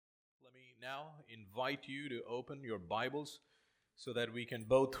now invite you to open your Bibles so that we can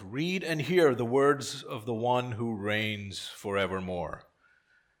both read and hear the words of the one who reigns forevermore.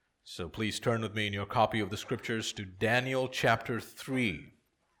 So please turn with me in your copy of the Scriptures to Daniel chapter 3.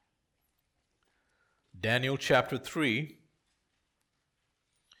 Daniel chapter 3,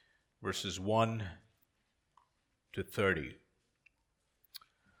 verses 1 to 30.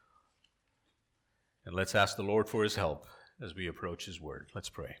 And let's ask the Lord for His help as we approach His Word. Let's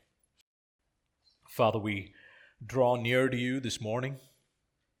pray. Father, we draw near to you this morning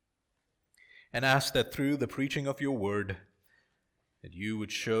and ask that through the preaching of your Word, that you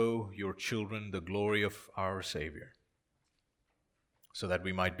would show your children the glory of our Savior, so that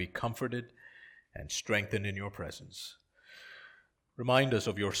we might be comforted and strengthened in your presence. Remind us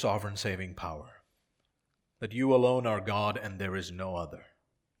of your sovereign saving power, that you alone are God and there is no other,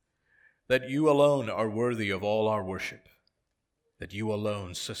 that you alone are worthy of all our worship, that you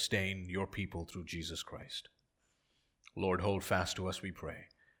alone sustain your people through Jesus Christ. Lord, hold fast to us, we pray,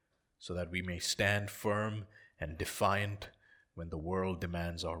 so that we may stand firm and defiant when the world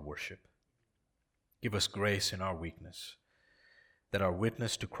demands our worship. Give us grace in our weakness, that our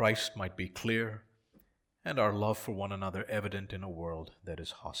witness to Christ might be clear and our love for one another evident in a world that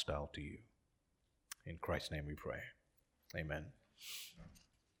is hostile to you. In Christ's name we pray. Amen.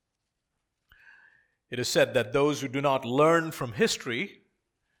 It is said that those who do not learn from history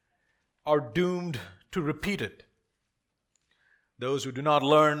are doomed to repeat it. Those who do not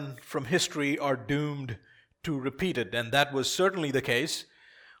learn from history are doomed to repeat it. And that was certainly the case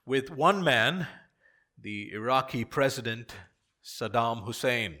with one man, the Iraqi president, Saddam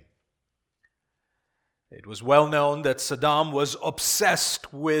Hussein. It was well known that Saddam was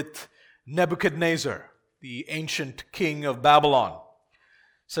obsessed with Nebuchadnezzar, the ancient king of Babylon.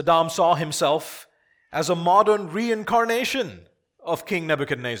 Saddam saw himself as a modern reincarnation of King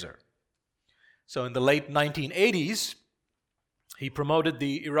Nebuchadnezzar. So in the late 1980s, he promoted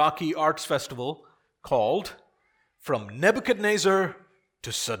the Iraqi arts festival called From Nebuchadnezzar to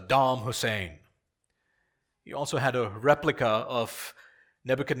Saddam Hussein. He also had a replica of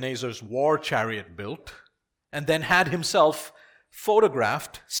Nebuchadnezzar's war chariot built and then had himself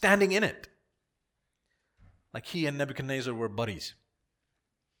photographed standing in it, like he and Nebuchadnezzar were buddies.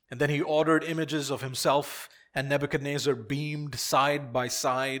 And then he ordered images of himself and Nebuchadnezzar beamed side by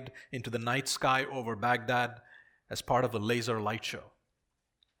side into the night sky over Baghdad as part of a laser light show.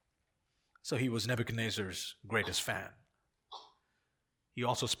 So he was Nebuchadnezzar's greatest fan. He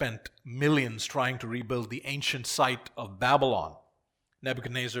also spent millions trying to rebuild the ancient site of Babylon,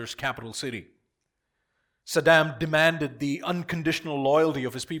 Nebuchadnezzar's capital city. Saddam demanded the unconditional loyalty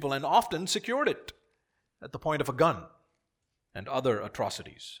of his people and often secured it at the point of a gun and other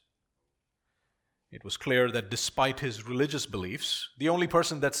atrocities. It was clear that despite his religious beliefs, the only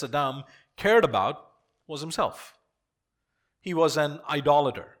person that Saddam cared about was himself. He was an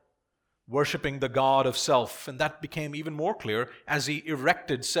idolater, worshiping the god of self, and that became even more clear as he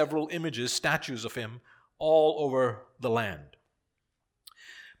erected several images, statues of him, all over the land.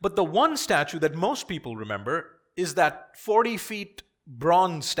 But the one statue that most people remember is that 40-feet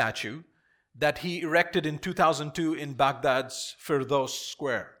bronze statue that he erected in 2002 in Baghdad's Firdaus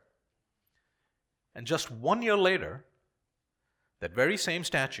Square. And just 1 year later, that very same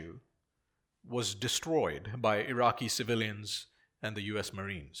statue was destroyed by Iraqi civilians and the U.S.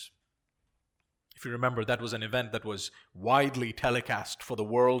 Marines. If you remember, that was an event that was widely telecast for the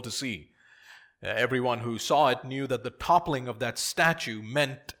world to see. Everyone who saw it knew that the toppling of that statue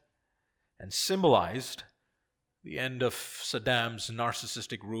meant and symbolized the end of Saddam's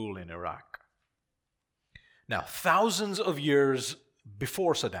narcissistic rule in Iraq. Now, thousands of years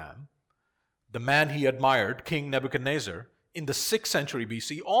before Saddam, the man he admired, King Nebuchadnezzar, in the 6th century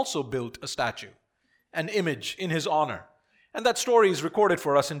BC, also built a statue, an image in his honor. And that story is recorded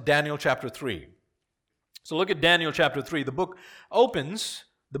for us in Daniel chapter 3. So look at Daniel chapter 3. The book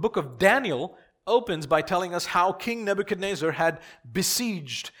of Daniel opens by telling us how King Nebuchadnezzar had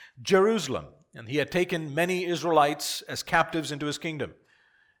besieged Jerusalem, and he had taken many Israelites as captives into his kingdom.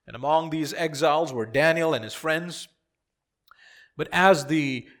 And among these exiles were Daniel and his friends. But as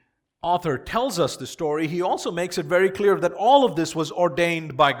the author tells us the story, he also makes it very clear that all of this was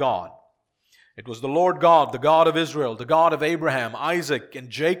ordained by God. It was the Lord God, the God of Israel, the God of Abraham, Isaac,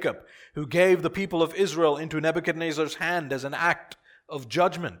 and Jacob, who gave the people of Israel into Nebuchadnezzar's hand as an act of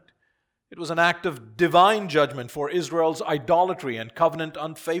judgment. It was an act of divine judgment for Israel's idolatry and covenant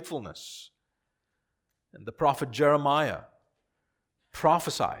unfaithfulness. And the prophet Jeremiah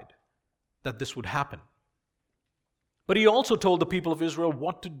prophesied that this would happen. But he also told the people of Israel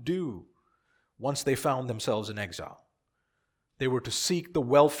what to do once they found themselves in exile. They were to seek the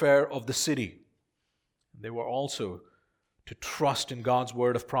welfare of the city. They were also to trust in God's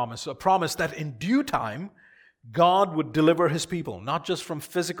word of promise, a promise that in due time God would deliver his people, not just from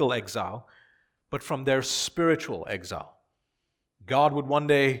physical exile, but from their spiritual exile. God would one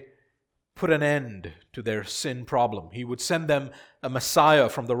day put an end to their sin problem. He would send them a Messiah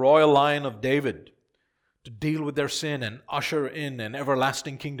from the royal line of David to deal with their sin and usher in an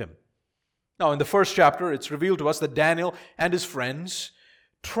everlasting kingdom. Now, in the first chapter, it's revealed to us that Daniel and his friends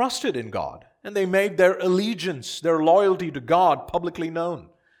trusted in God, and they made their allegiance, their loyalty to God publicly known.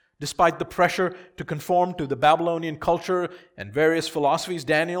 Despite the pressure to conform to the Babylonian culture and various philosophies,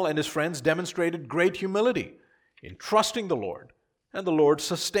 Daniel and his friends demonstrated great humility in trusting the Lord, and the Lord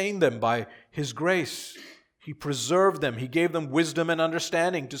sustained them by his grace. He preserved them. He gave them wisdom and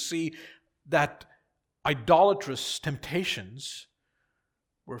understanding to see that idolatrous temptations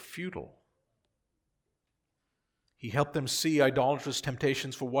were futile. He helped them see idolatrous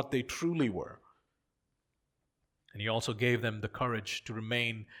temptations for what they truly were. And he also gave them the courage to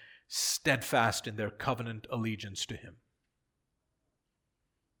remain steadfast in their covenant allegiance to him.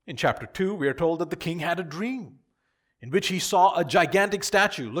 In chapter 2, we are told that the king had a dream in which he saw a gigantic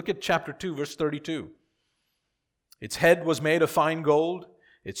statue. Look at chapter 2, verse 32. Its head was made of fine gold,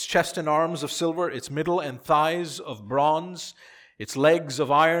 its chest and arms of silver, its middle and thighs of bronze, its legs of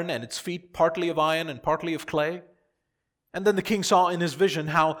iron, and its feet partly of iron and partly of clay. And then the king saw in his vision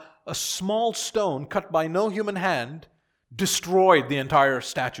how a small stone cut by no human hand destroyed the entire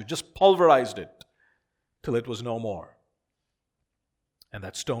statue, just pulverized it till it was no more. And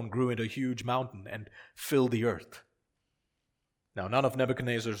that stone grew into a huge mountain and filled the earth. Now, none of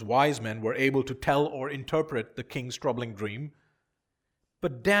Nebuchadnezzar's wise men were able to tell or interpret the king's troubling dream,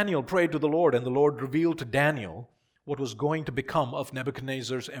 but Daniel prayed to the Lord, and the Lord revealed to Daniel what was going to become of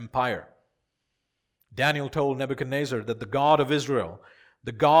Nebuchadnezzar's empire. Daniel told Nebuchadnezzar that the God of Israel,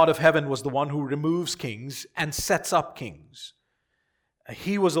 the God of heaven, was the one who removes kings and sets up kings.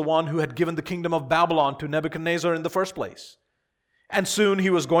 He was the one who had given the kingdom of Babylon to Nebuchadnezzar in the first place. And soon he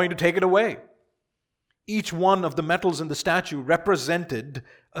was going to take it away. Each one of the metals in the statue represented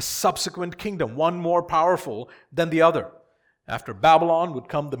a subsequent kingdom, one more powerful than the other. After Babylon would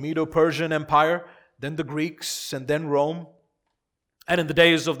come the Medo-Persian Empire, then the Greeks, and then Rome. And in the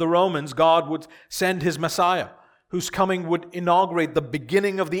days of the Romans, God would send his Messiah, whose coming would inaugurate the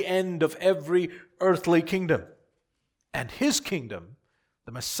beginning of the end of every earthly kingdom. And his kingdom,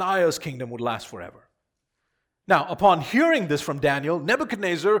 the Messiah's kingdom, would last forever. Now, upon hearing this from Daniel,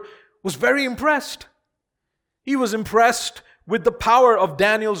 Nebuchadnezzar was very impressed. He was impressed with the power of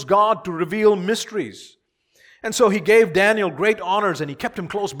Daniel's God to reveal mysteries. And so he gave Daniel great honors, and he kept him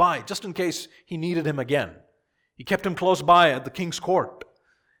close by, just in case he needed him again. He kept him close by at the king's court.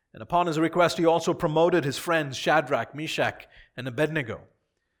 And upon his request, he also promoted his friends Shadrach, Meshach, and Abednego.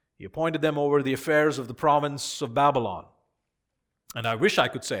 He appointed them over the affairs of the province of Babylon. And I wish I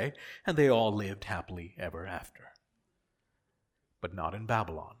could say, and they all lived happily ever after. But not in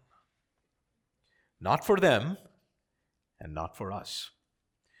Babylon. Not for them, and not for us.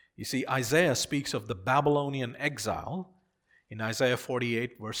 You see, Isaiah speaks of the Babylonian exile in Isaiah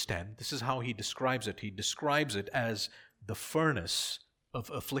 48, verse 10. This is how he describes it. He describes it as the furnace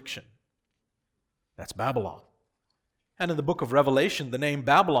of affliction. That's Babylon. And in the book of Revelation, the name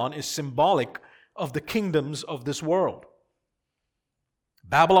Babylon is symbolic of the kingdoms of this world.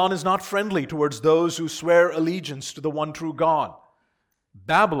 Babylon is not friendly towards those who swear allegiance to the one true God.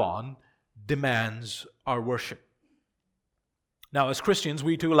 Babylon demands our worship. Now, as Christians,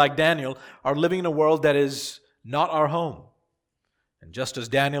 we too, like Daniel, are living in a world that is not our home. And just as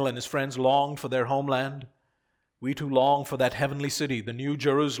Daniel and his friends longed for their homeland, we too long for that heavenly city, the New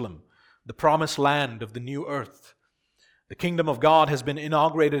Jerusalem, the promised land of the new earth. The kingdom of God has been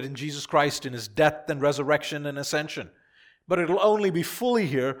inaugurated in Jesus Christ in his death and resurrection and ascension. But it'll only be fully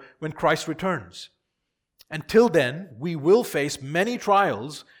here when Christ returns. Until then, we will face many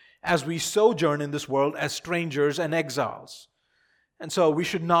trials as we sojourn in this world as strangers and exiles. And so we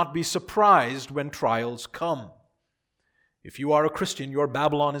should not be surprised when trials come. If you are a Christian, your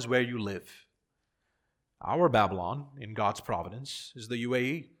Babylon is where you live. Our Babylon, in God's providence, is the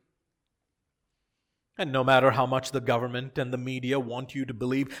UAE. And no matter how much the government and the media want you to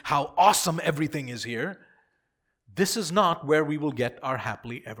believe how awesome everything is here, this is not where we will get our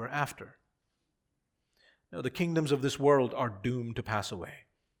happily ever after. No, the kingdoms of this world are doomed to pass away.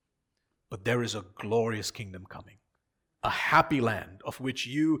 But there is a glorious kingdom coming, a happy land of which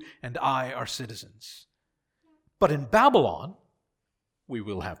you and I are citizens. But in Babylon, we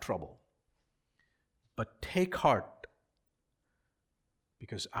will have trouble. But take heart,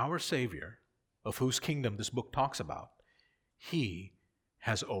 because our Savior, of whose kingdom this book talks about, He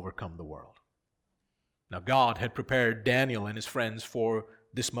has overcome the world. Now, God had prepared Daniel and his friends for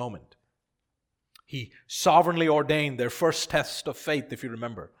this moment. He sovereignly ordained their first test of faith, if you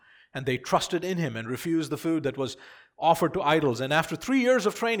remember, and they trusted in Him and refused the food that was offered to idols. And after 3 years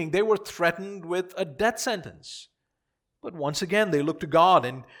of training, they were threatened with a death sentence. But once again, they looked to God,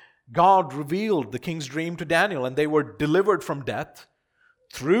 and God revealed the king's dream to Daniel, and they were delivered from death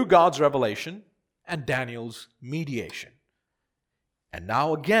through God's revelation and Daniel's mediation. And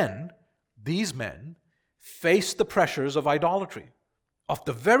now again, these men faced the pressures of idolatry, of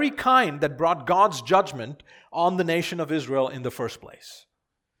the very kind that brought God's judgment on the nation of Israel in the first place.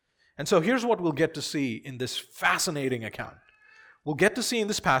 And so here's what we'll get to see in this fascinating account. We'll get to see in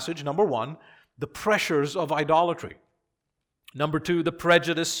this passage, number one, the pressures of idolatry. Number two, the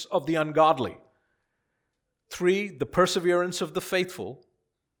prejudice of the ungodly. 3, the perseverance of the faithful.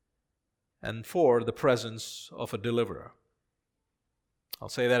 And 4, the presence of a deliverer. I'll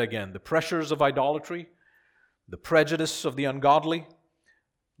say that again. The pressures of idolatry, the prejudice of the ungodly,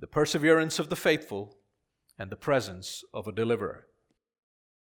 the perseverance of the faithful, and the presence of a deliverer.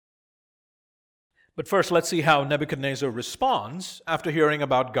 But first, let's see how Nebuchadnezzar responds after hearing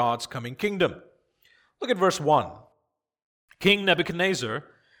about God's coming kingdom. Look at verse 1. King Nebuchadnezzar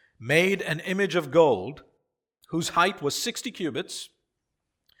made an image of gold whose height was 60 cubits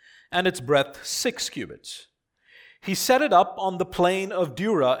and its breadth 6 cubits. He set it up on the plain of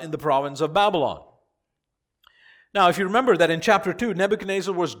Dura in the province of Babylon. Now, if you remember that in chapter 2,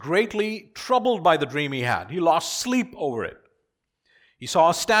 Nebuchadnezzar was greatly troubled by the dream he had. He lost sleep over it. He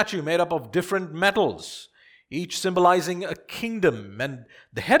saw a statue made up of different metals, each symbolizing a kingdom, and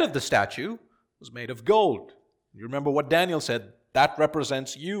the head of the statue was made of gold. You remember what Daniel said, that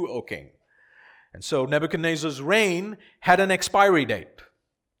represents you, O king. And so Nebuchadnezzar's reign had an expiry date.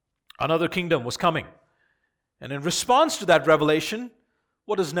 Another kingdom was coming. And in response to that revelation,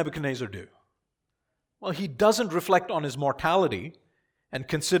 what does Nebuchadnezzar do? Well, he doesn't reflect on his mortality and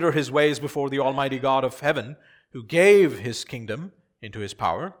consider his ways before the Almighty God of heaven, who gave his kingdom into his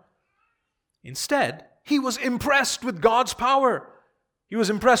power. Instead, he was impressed with God's power. He was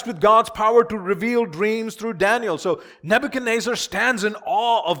impressed with God's power to reveal dreams through Daniel. So Nebuchadnezzar stands in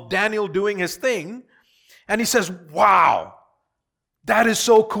awe of Daniel doing his thing, and he says, "Wow, that is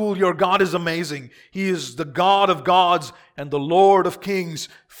so cool. Your God is amazing. He is the God of gods and the Lord of kings.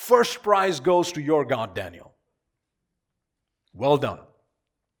 First prize goes to your God, Daniel. Well done."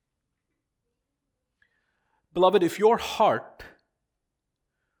 Beloved, if your heart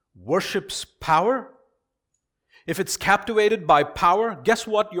worships power, if it's captivated by power, guess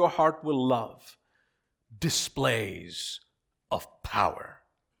what your heart will love? Displays of power.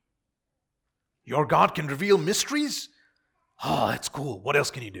 Your God can reveal mysteries? Oh, that's cool. What else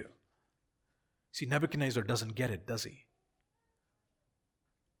can He do? See, Nebuchadnezzar doesn't get it, does he?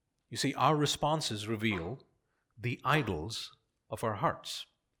 You see, our responses reveal the idols of our hearts.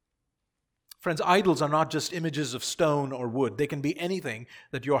 Friends, idols are not just images of stone or wood. They can be anything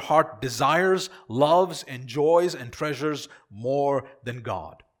that your heart desires, loves, enjoys, and treasures more than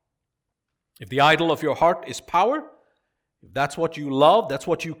God. If the idol of your heart is power, if that's what you love, that's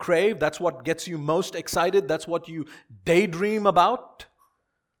what you crave, that's what gets you most excited, that's what you daydream about,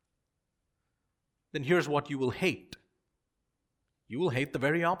 then here's what you will hate. You will hate the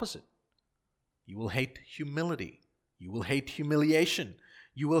very opposite. You will hate humility. You will hate humiliation.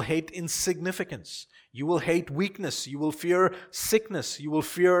 You will hate insignificance. You will hate weakness. You will fear sickness. You will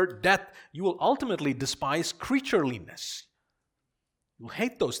fear death. You will ultimately despise creatureliness. You'll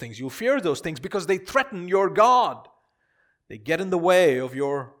hate those things. You'll fear those things because they threaten your God. They get in the way of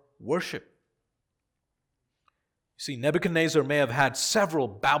your worship. See, Nebuchadnezzar may have had several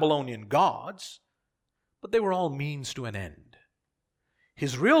Babylonian gods, but they were all means to an end.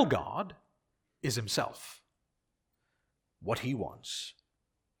 His real God is himself, what he wants.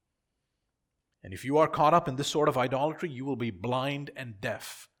 And if you are caught up in this sort of idolatry, you will be blind and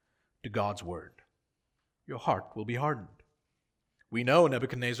deaf to God's word. Your heart will be hardened. We know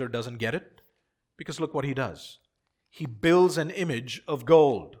Nebuchadnezzar doesn't get it because look what he does. He builds an image of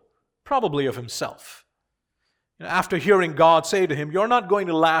gold, probably of himself. After hearing God say to him, "You're not going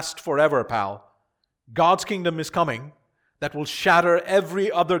to last forever, pal. God's kingdom is coming that will shatter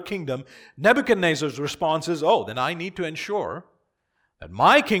every other kingdom." Nebuchadnezzar's response is, "Oh, then I need to ensure that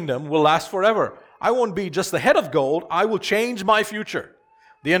my kingdom will last forever. I won't be just the head of gold. I will change my future.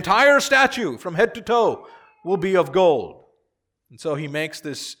 The entire statue from head to toe will be of gold." And so he makes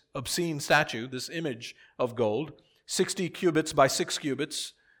this obscene statue, this image of gold, 60 cubits by 6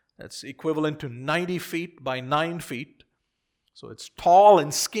 cubits. That's equivalent to 90 feet by 9 feet. So it's tall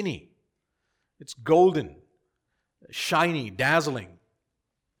and skinny. It's golden. shiny, dazzling.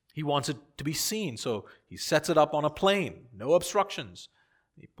 He wants it to be seen, so he sets it up on a plain, no obstructions.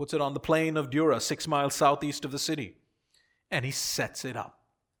 He puts it on the plain of Dura, 6 miles southeast of the city, and he sets it up.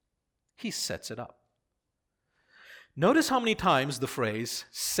 He sets it up. Notice how many times the phrase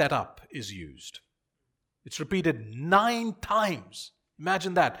set up is used. It's repeated 9 times.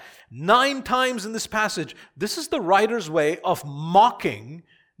 Imagine that. 9 times in this passage. This is the writer's way of mocking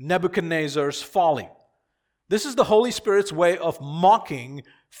Nebuchadnezzar's folly. This is the Holy Spirit's way of mocking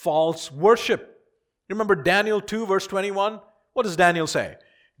false worship. Remember Daniel 2 verse 21? What does Daniel say?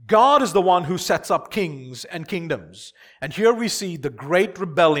 God is the one who sets up kings and kingdoms. And here we see the great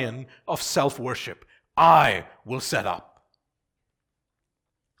rebellion of self-worship. I will set up.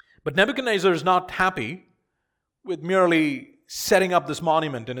 But Nebuchadnezzar is not happy with merely setting up this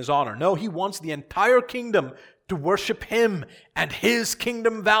monument in his honor. No, he wants the entire kingdom to worship him and his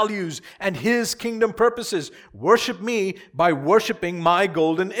kingdom values and his kingdom purposes. Worship me by worshiping my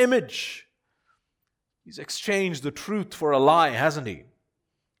golden image. He's exchanged the truth for a lie, hasn't he?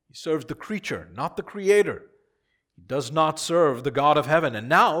 He serves the creature, not the creator. He does not serve the God of heaven. And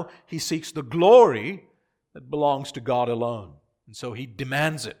now he seeks the glory that belongs to God alone. And so he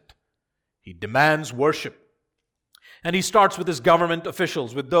demands it. He demands worship. And he starts with his government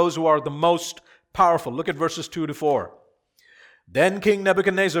officials, with those who are the most powerful. Look at verses 2 to 4. Then King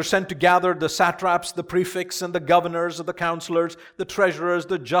Nebuchadnezzar sent to gather the satraps, the prefects, and the governors of the counselors, the treasurers,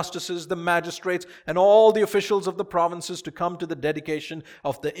 the justices, the magistrates, and all the officials of the provinces to come to the dedication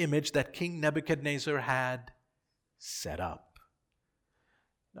of the image that King Nebuchadnezzar had set up.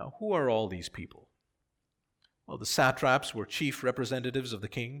 Now, who are all these people? Well, the satraps were chief representatives of the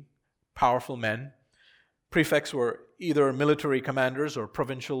king, powerful men. Prefects were either military commanders or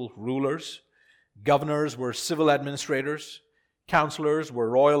provincial rulers. Governors were civil administrators. Counselors were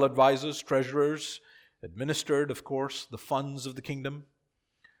royal advisors. Treasurers administered, of course, the funds of the kingdom.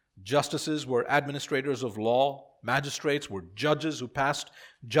 Justices were administrators of law. Magistrates were judges who passed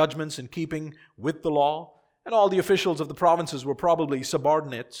judgments in keeping with the law. And all the officials of the provinces were probably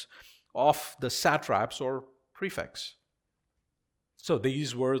subordinates of the satraps or prefects. So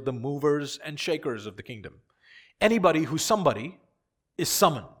these were the movers and shakers of the kingdom. Anybody who's somebody is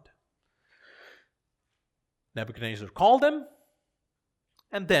summoned. Nebuchadnezzar called them,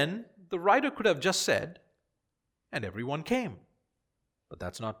 and then the writer could have just said, and everyone came. But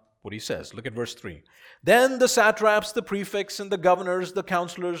that's not what he says. Look at verse 3. Then the satraps, the prefects, and the governors, the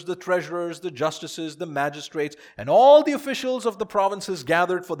counselors, the treasurers, the justices, the magistrates, and all the officials of the provinces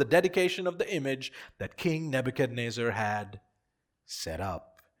gathered for the dedication of the image that King Nebuchadnezzar had set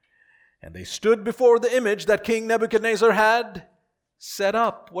up. And they stood before the image that King Nebuchadnezzar had set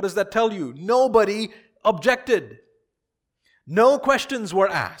up. What does that tell you? Nobody objected. No questions were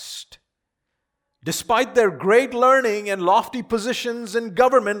asked. Despite their great learning and lofty positions in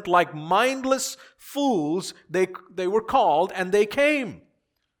government, like mindless fools, they were called and they came.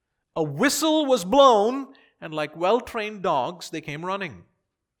 A whistle was blown, and like well-trained dogs, they came running.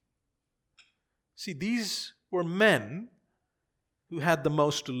 See, these were men who had the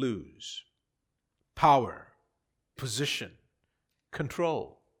most to lose: power, position,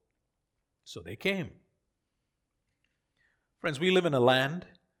 control. So they came. Friends, we live in a land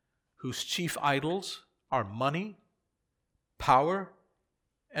whose chief idols are money, power,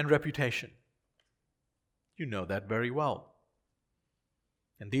 and reputation. You know that very well.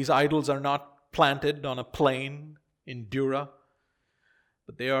 And these idols are not planted on a plain in Dura,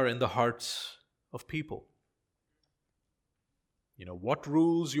 but they are in the hearts of people. You know, what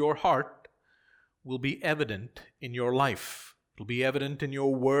rules your heart will be evident in your life. It will be evident in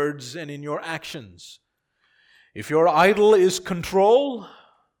your words and in your actions. If your idol is control,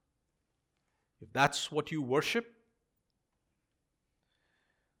 if that's what you worship,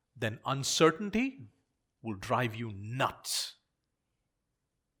 then uncertainty will drive you nuts.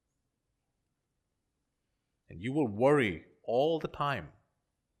 And you will worry all the time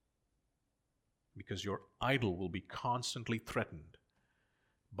because your idol will be constantly threatened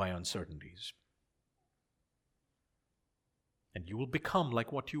by uncertainties. And you will become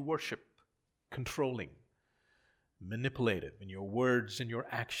like what you worship, controlling, manipulative in your words and your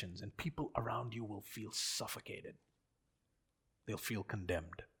actions, and people around you will feel suffocated. They'll feel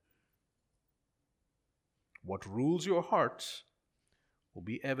condemned. What rules your hearts will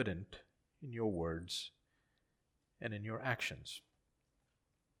be evident in your words and in your actions.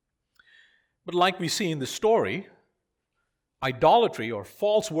 But like we see in the story, idolatry or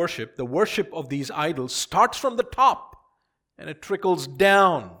false worship, the worship of these idols, starts from the top and it trickles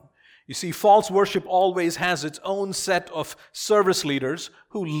down. You see, false worship always has its own set of service leaders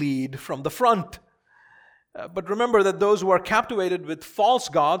who lead from the front. But remember that those who are captivated with false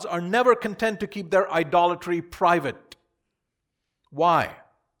gods are never content to keep their idolatry private. Why?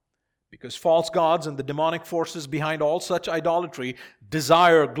 Because false gods and the demonic forces behind all such idolatry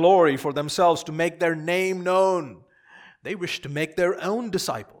desire glory for themselves, to make their name known. They wish to make their own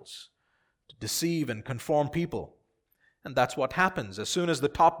disciples, to deceive and conform people. And that's what happens. As soon as the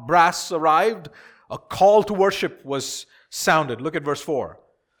top brass arrived, a call to worship was sounded. Look at verse 4.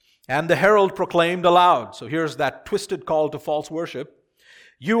 And the herald proclaimed aloud. So here's that twisted call to false worship.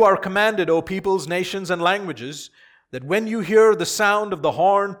 You are commanded, O peoples, nations, and languages, that when you hear the sound of the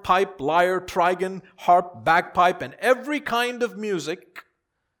horn, pipe, lyre, trigon, harp, bagpipe, and every kind of music,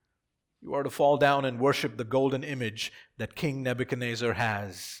 you are to fall down and worship the golden image that King Nebuchadnezzar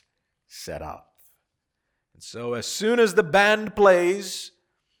has set up. And so as soon as the band plays,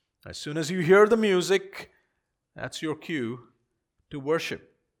 as soon as you hear the music, that's your cue to worship.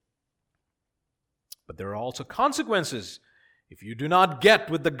 But there are also consequences if you do not get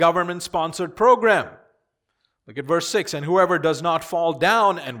with the government-sponsored program. Look at verse 6. And whoever does not fall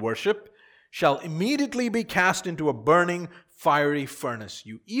down and worship shall immediately be cast into a burning, fiery furnace.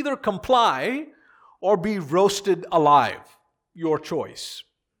 You either comply or be roasted alive. Your choice.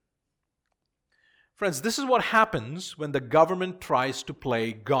 Friends, this is what happens when the government tries to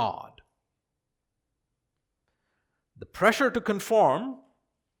play God. The pressure to conform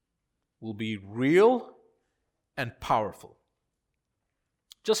will be real and powerful,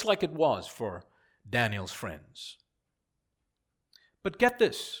 just like it was for Daniel's friends. But get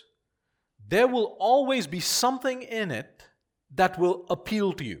this, there will always be something in it that will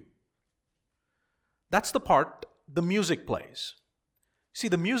appeal to you. That's the part the music plays. See,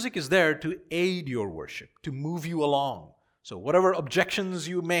 the music is there to aid your worship, to move you along. So whatever objections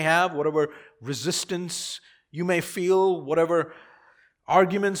you may have, whatever resistance you may feel, whatever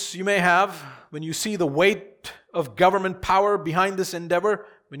arguments you may have, when you see the weight of government power behind this endeavor,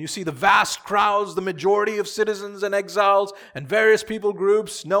 when you see the vast crowds, the majority of citizens and exiles and various people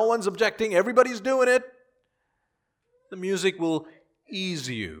groups, no one's objecting, everybody's doing it, the music will ease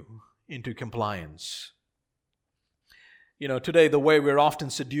you into compliance. You know, today the way we're often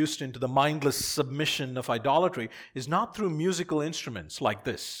seduced into the mindless submission of idolatry is not through musical instruments like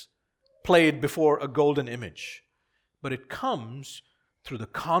this, played before a golden image, but it comes through the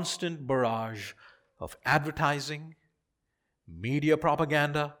constant barrage of advertising, media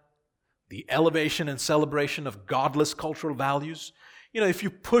propaganda, the elevation and celebration of godless cultural values. You know, if you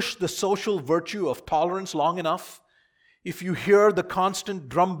push the social virtue of tolerance long enough, if you hear the constant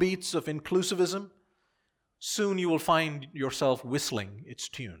drumbeats of inclusivism, soon you will find yourself whistling its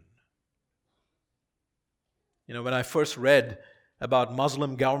tune. You know, when I first read about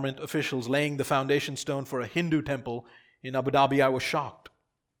Muslim government officials laying the foundation stone for a Hindu temple in Abu Dhabi, I was shocked.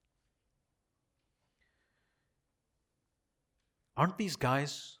 Aren't these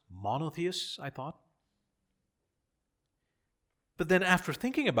guys monotheists, I thought? But then after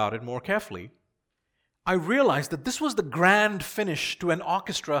thinking about it more carefully, I realized that this was the grand finish to an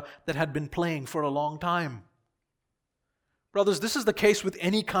orchestra that had been playing for a long time. Brothers, this is the case with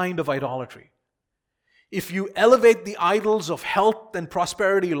any kind of idolatry. If you elevate the idols of health and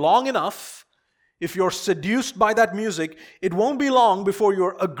prosperity long enough, if you're seduced by that music, it won't be long before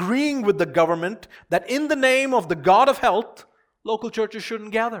you're agreeing with the government that in the name of the God of health, local churches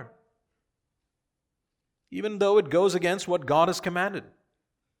shouldn't gather, even though it goes against what God has commanded.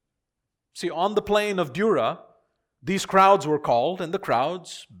 See, on the plain of Dura, these crowds were called, and the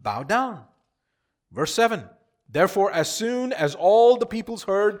crowds bowed down. Verse 7, therefore, as soon as all the peoples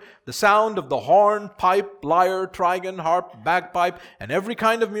heard the sound of the horn, pipe, lyre, trigon, harp, bagpipe, and every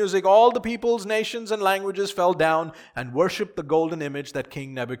kind of music, all the peoples, nations, and languages fell down and worshipped the golden image that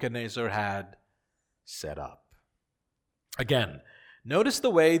King Nebuchadnezzar had set up. Again, notice the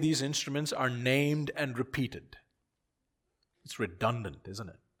way these instruments are named and repeated. It's redundant, isn't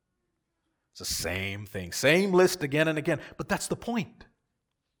it? It's the same thing, same list again and again. But that's the point.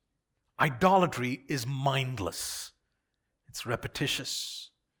 Idolatry is mindless. It's repetitious.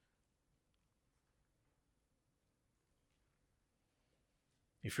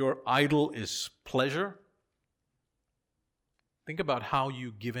 If your idol is pleasure, think about how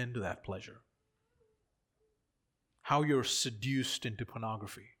you give in to that pleasure. How you're seduced into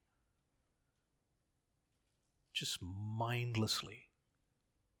pornography. Just mindlessly.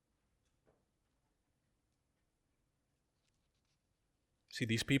 See,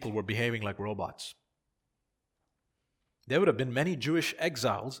 these people were behaving like robots. There would have been many Jewish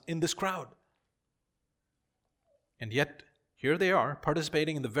exiles in this crowd. And yet, here they are,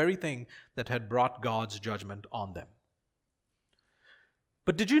 participating in the very thing that had brought God's judgment on them.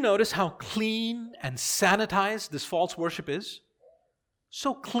 But did you notice how clean and sanitized this false worship is?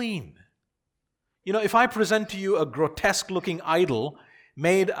 So clean. You know, if I present to you a grotesque-looking idol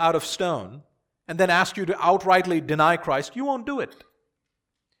made out of stone and then ask you to outrightly deny Christ, you won't do it.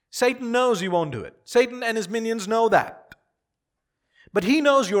 Satan knows you won't do it. Satan and his minions know that. But he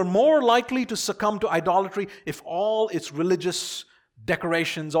knows you're more likely to succumb to idolatry if all its religious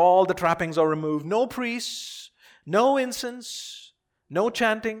decorations, all the trappings are removed. No priests, no incense, no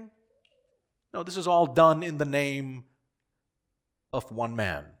chanting. No, this is all done in the name of one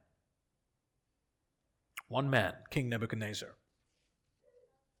man. One man, King Nebuchadnezzar.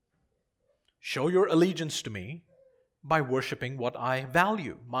 Show your allegiance to me by worshiping what I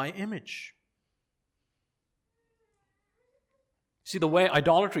value, my image. See, the way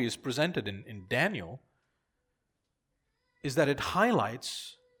idolatry is presented in Daniel is that it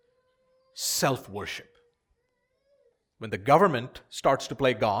highlights self-worship. When the government starts to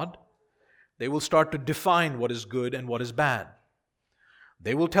play God, they will start to define what is good and what is bad.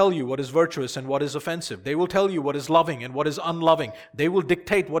 They will tell you what is virtuous and what is offensive. They will tell you what is loving and what is unloving. They will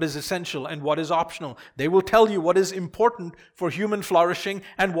dictate what is essential and what is optional. They will tell you what is important for human flourishing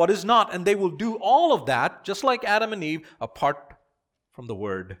and what is not. And they will do all of that, just like Adam and Eve, apart from the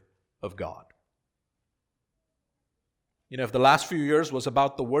Word of God. You know, if the last few years was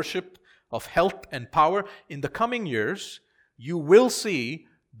about the worship of health and power, in the coming years, you will see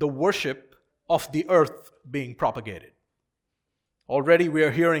the worship of the earth being propagated. Already we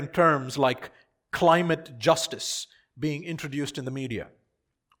are hearing terms like climate justice being introduced in the media.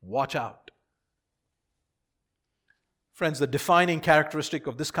 Watch out. Friends, the defining characteristic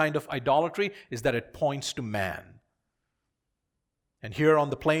of this kind of idolatry is that it points to man. And here on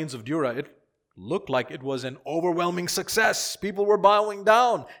the plains of Dura, it looked like it was an overwhelming success. People were bowing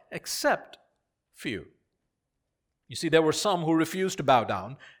down, except few. You see, there were some who refused to bow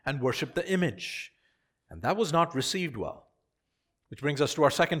down and worship the image. And that was not received well. Which brings us to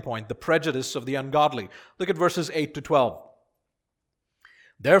our second point, the prejudice of the ungodly. Look at verses 8 to 12.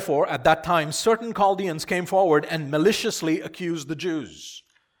 Therefore, at that time, certain Chaldeans came forward and maliciously accused the Jews.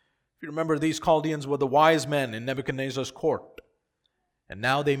 If you remember, these Chaldeans were the wise men in Nebuchadnezzar's court. And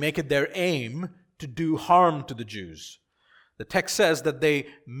now they make it their aim to do harm to the Jews. The text says that they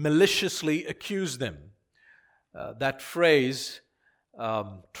maliciously accuse them. That phrase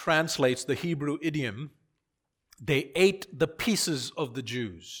translates the Hebrew idiom, they ate the pieces of the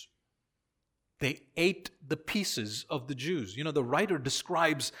Jews. They ate the pieces of the Jews. You know, the writer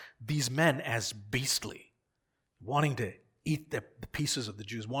describes these men as beastly, wanting to eat the pieces of the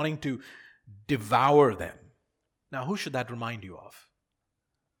Jews, wanting to devour them. Now, who should that remind you of?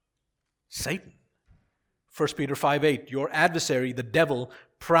 Satan. 1 Peter 5:8, your adversary, the devil,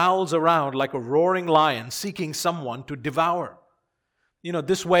 prowls around like a roaring lion seeking someone to devour. You know,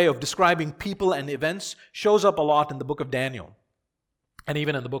 this way of describing people and events shows up a lot in the book of Daniel and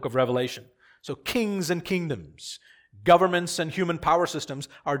even in the book of Revelation. So kings and kingdoms, governments and human power systems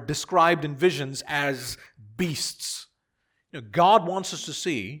are described in visions as beasts. You know, God wants us to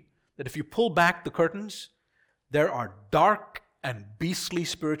see that if you pull back the curtains, there are dark and beastly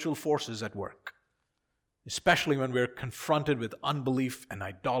spiritual forces at work, especially when we're confronted with unbelief and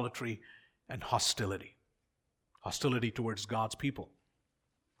idolatry and hostility towards God's people.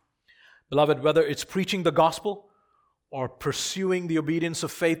 Beloved, whether it's preaching the gospel or pursuing the obedience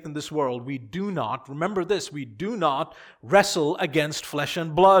of faith in this world, we do not wrestle against flesh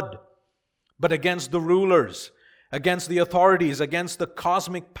and blood, but against the rulers, against the authorities, against the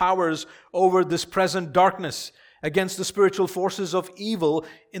cosmic powers over this present darkness, against the spiritual forces of evil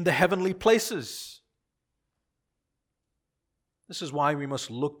in the heavenly places. This is why we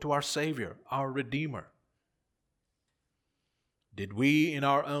must look to our Savior, our Redeemer. Did we in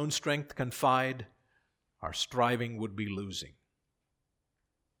our own strength confide, our striving would be losing.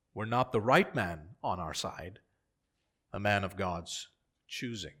 We're not the right man on our side, a man of God's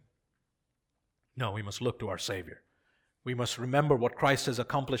choosing. No, we must look to our Savior. We must remember what Christ has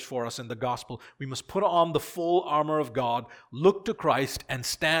accomplished for us in the gospel. We must put on the full armor of God, look to Christ, and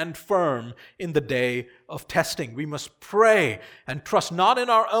stand firm in the day of testing. We must pray and trust not in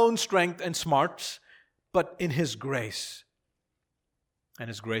our own strength and smarts, but in His grace and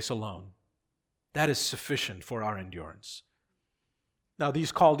His grace alone. That is sufficient for our endurance. Now,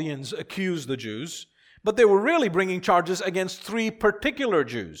 these Chaldeans accused the Jews, but they were really bringing charges against three particular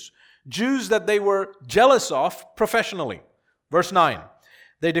Jews that they were jealous of professionally. Verse 9,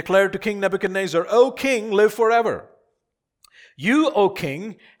 they declared to King Nebuchadnezzar, O king, live forever. You, O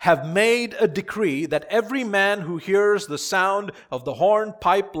king, have made a decree that every man who hears the sound of the horn,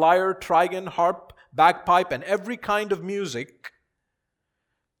 pipe, lyre, trigon, harp, bagpipe, and every kind of music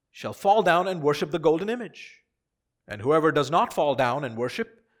shall fall down and worship the golden image. And whoever does not fall down and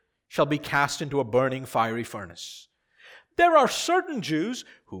worship shall be cast into a burning fiery furnace. There are certain Jews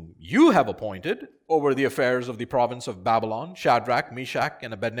whom you have appointed over the affairs of the province of Babylon, Shadrach, Meshach,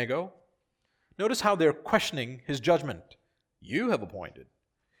 and Abednego. Notice how they're questioning his judgment. You have appointed.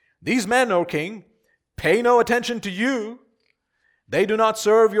 These men, O king, pay no attention to you. They do not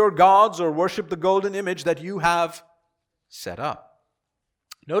serve your gods or worship the golden image that you have set up.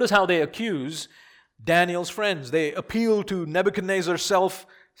 Notice how they accuse Daniel's friends. They appeal to Nebuchadnezzar's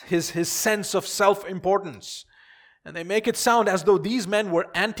his sense of self-importance. And they make it sound as though these men were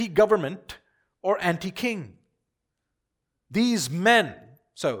anti-government or anti-king. These men,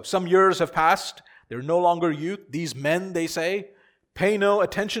 so some years have passed, they're no longer youth. These men, they say, pay no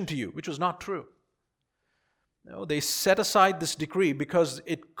attention to you, which was not true. No, they set aside this decree because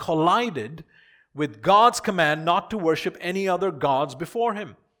it collided with God's command not to worship any other gods before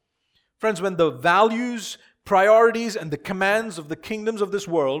Him. Friends, when the values, priorities, and the commands of the kingdoms of this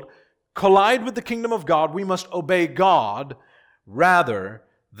world collide with the kingdom of God, we must obey God rather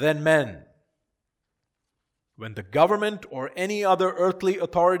than men. When the government or any other earthly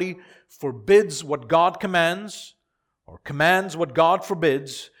authority forbids what God commands or commands what God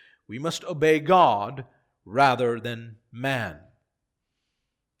forbids, we must obey God rather than man.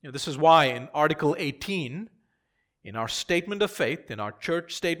 This is why in Article 18, in our statement of faith, in our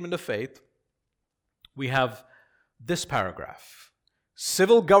church statement of faith, we have this paragraph.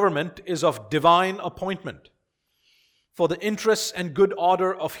 Civil government is of divine appointment for the interests and good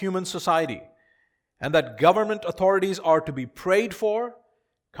order of human society, and that government authorities are to be prayed for,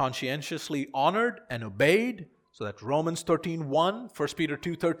 conscientiously honored and obeyed, so that Romans 13:1, 1 Peter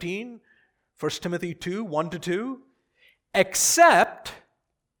 2:13, 1 Timothy 2:1-2,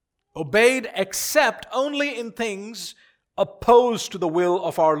 obeyed except only in things opposed to the will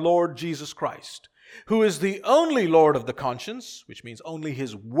of our Lord Jesus Christ, who is the only Lord of the conscience, which means only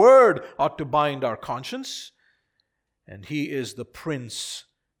His word ought to bind our conscience, and He is the Prince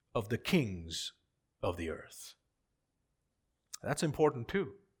of the kings of the earth. That's important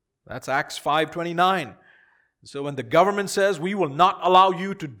too. That's Acts 5:29. So when the government says we will not allow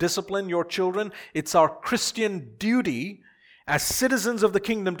you to discipline your children, it's our Christian duty as citizens of the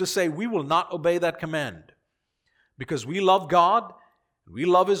kingdom to say we will not obey that command because we love God, we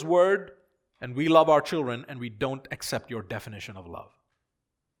love His word, and we love our children, and we don't accept your definition of love.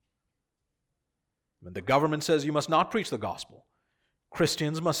 When the government says you must not preach the gospel,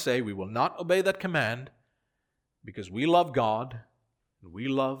 Christians must say we will not obey that command because we love God, and we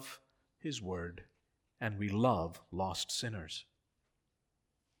love His word, and we love lost sinners.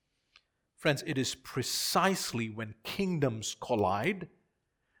 Friends, it is precisely when kingdoms collide,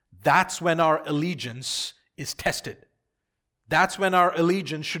 that's when our allegiance is tested. That's when our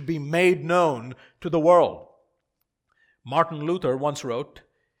allegiance should be made known to the world. Martin Luther once wrote,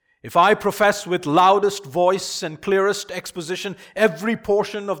 "If I profess with loudest voice and clearest exposition every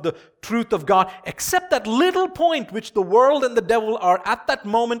portion of the truth of God, except that little point which the world and the devil are at that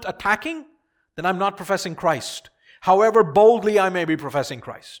moment attacking, then I'm not professing Christ, however boldly I may be professing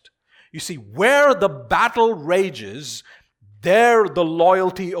Christ." You see, where the battle rages, there the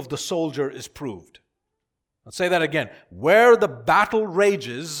loyalty of the soldier is proved. I'll say that again. Where the battle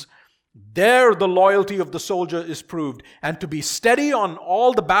rages, there the loyalty of the soldier is proved. And to be steady on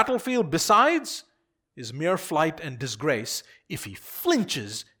all the battlefield besides is mere flight and disgrace if he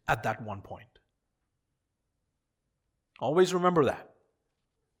flinches at that one point. Always remember that.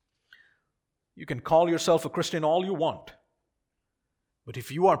 You can call yourself a Christian all you want, but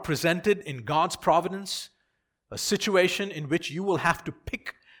if you are presented in God's providence a situation in which you will have to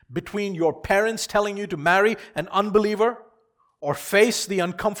pick between your parents telling you to marry an unbeliever or face the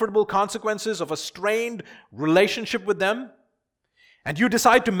uncomfortable consequences of a strained relationship with them, and you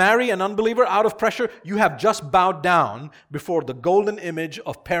decide to marry an unbeliever out of pressure, you have just bowed down before the golden image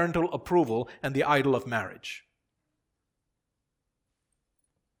of parental approval and the idol of marriage.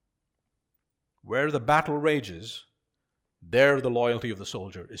 Where the battle rages, there the loyalty of the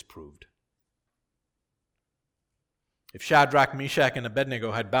soldier is proved. If Shadrach, Meshach, and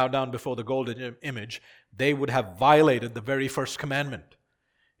Abednego had bowed down before the golden image, they would have violated the very first commandment.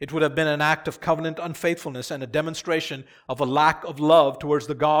 It would have been an act of covenant unfaithfulness and a demonstration of a lack of love towards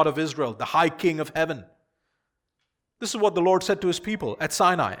the God of Israel, the high King of heaven. This is what the Lord said to His people at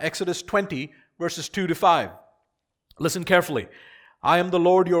Sinai, Exodus 20, verses 2-5. Listen carefully. "I am the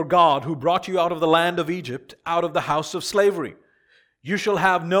Lord your God who brought you out of the land of Egypt, out of the house of slavery. You shall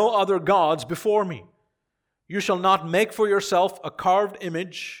have no other gods before me. You shall not make for yourself a carved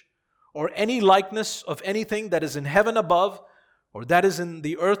image or any likeness of anything that is in heaven above, or that is in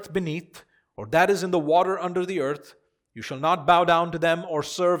the earth beneath, or that is in the water under the earth, you shall not bow down to them or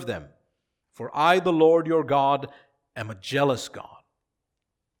serve them. For I, the Lord your God, am a jealous God.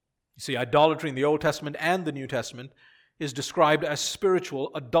 You see, idolatry in the Old Testament and the New Testament is described as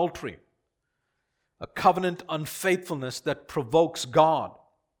spiritual adultery, a covenant unfaithfulness that provokes God.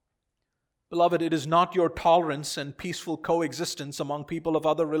 Beloved, it is not your tolerance and peaceful coexistence among people of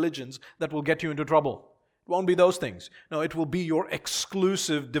other religions that will get you into trouble. It won't be those things. No, it will be your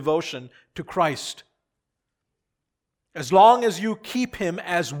exclusive devotion to Christ. As long as you keep Him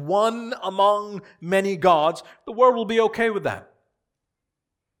as one among many gods, the world will be okay with that.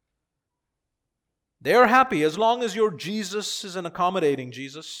 They are happy as long as your Jesus is an accommodating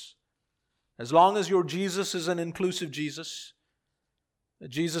Jesus, as long as your Jesus is an inclusive Jesus, a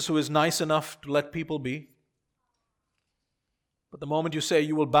Jesus who is nice enough to let people be. But the moment you say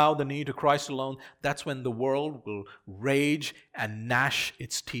you will bow the knee to Christ alone, that's when the world will rage and gnash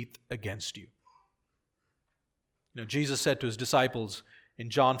its teeth against you. Jesus said to His disciples in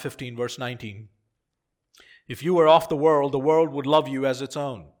John 15, verse 19, "If you were of the world would love you as its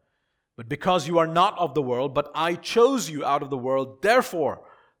own. But because you are not of the world, but I chose you out of the world, therefore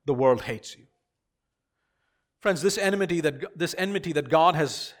the world hates you." Friends, this enmity that God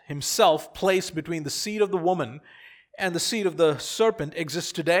has Himself placed between the seed of the woman and the seed of the serpent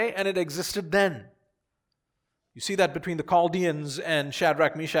exists today, and it existed then. You see that between the Chaldeans and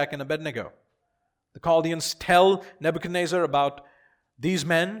Shadrach, Meshach, and Abednego. The Chaldeans tell Nebuchadnezzar about these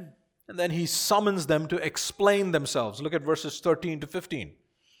men, and then he summons them to explain themselves. Look at verses 13 to 15.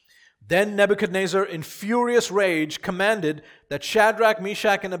 Then Nebuchadnezzar, in furious rage, commanded that Shadrach,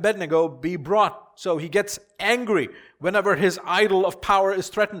 Meshach, and Abednego be brought. So he gets angry whenever his idol of power is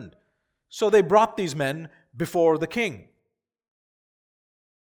threatened. So they brought these men before the king.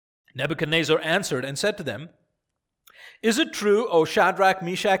 Nebuchadnezzar answered and said to them, "Is it true, O Shadrach,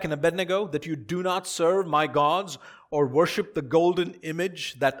 Meshach, and Abednego, that you do not serve my gods or worship the golden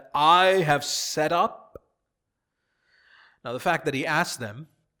image that I have set up?" Now, the fact that he asked them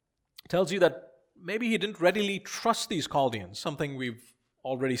tells you that maybe he didn't readily trust these Chaldeans, something we've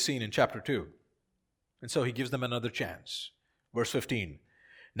already seen in chapter 2. And so he gives them another chance. Verse 15,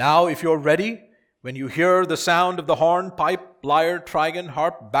 "Now if you're ready, when you hear the sound of the horn, pipe, lyre, trigon,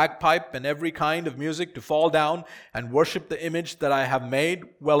 harp, bagpipe, and every kind of music, to fall down and worship the image that I have made,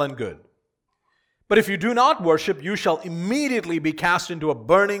 well and good. But if you do not worship, you shall immediately be cast into a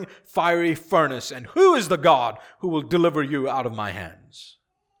burning, fiery furnace. And who is the God who will deliver you out of my hands?"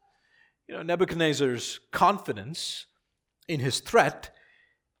 Nebuchadnezzar's confidence in his threat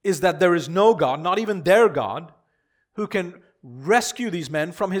is that there is no God, not even their God, who can rescue these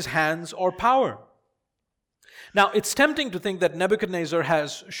men from his hands or power. Now, it's tempting to think that Nebuchadnezzar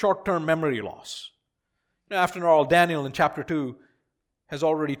has short-term memory loss. After all, Daniel in chapter 2 has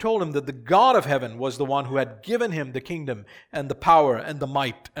already told him that the God of heaven was the one who had given him the kingdom and the power and the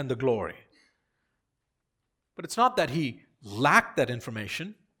might and the glory. But it's not that he lacked that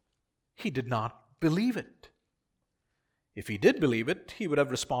information. He did not believe it. If he did believe it, he would have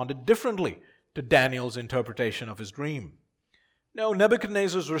responded differently to Daniel's interpretation of his dream. No,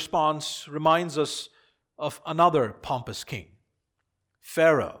 Nebuchadnezzar's response reminds us of another pompous king,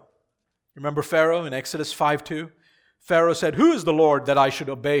 Pharaoh. Remember Pharaoh in Exodus 5:2? Pharaoh said, "Who is the Lord that I should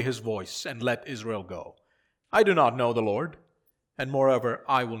obey his voice and let Israel go? I do not know the Lord, and moreover,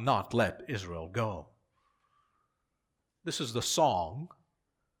 I will not let Israel go." This is the song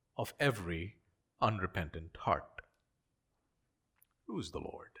of every unrepentant heart. Who is the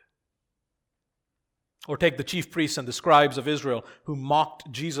Lord? Or take the chief priests and the scribes of Israel who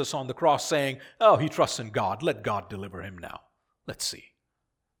mocked Jesus on the cross, saying, "Oh, he trusts in God. Let God deliver him now. Let's see."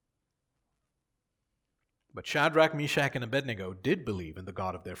 But Shadrach, Meshach, and Abednego did believe in the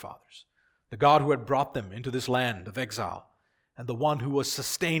God of their fathers, the God who had brought them into this land of exile, and the one who was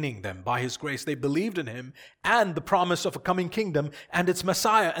sustaining them by His grace. They believed in Him and the promise of a coming kingdom and its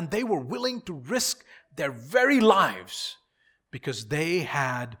Messiah, and they were willing to risk their very lives because they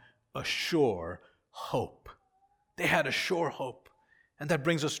had a sure hope. They had a sure hope. And that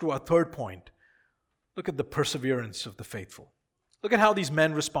brings us to our third point. Look at the perseverance of the faithful. Look at how these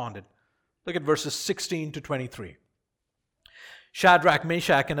men responded. Look at verses 16 to 23. Shadrach,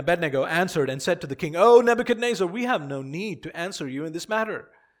 Meshach, and Abednego answered and said to the king, "O Nebuchadnezzar, we have no need to answer you in this matter."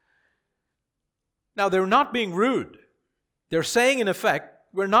 Now, they're not being rude. They're saying, in effect,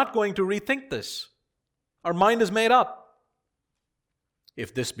 we're not going to rethink this. Our mind is made up.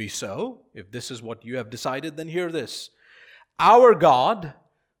 If this be so, if this is what you have decided, then hear this. Our God,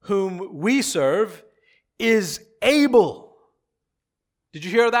 whom we serve, is able. Did you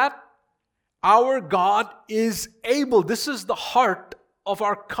hear that? Our God is able. This is the heart of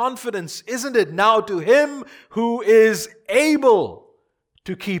our confidence, isn't it? Now to Him who is able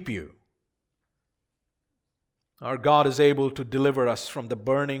to keep you. Our God is able to deliver us from the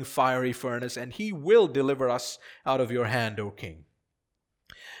burning fiery furnace, and He will deliver us out of your hand, O King.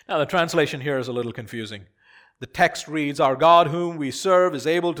 Now the translation here is a little confusing. The text reads, our God whom we serve is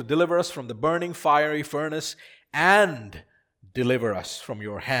able to deliver us from the burning fiery furnace and deliver us from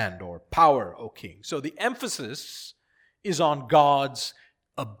your hand or power, O King. So the emphasis is on God's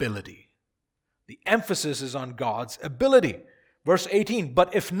ability. The emphasis is on God's ability. Verse 18,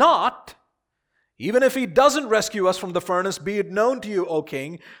 but if not, even if He doesn't rescue us from the furnace, be it known to you, O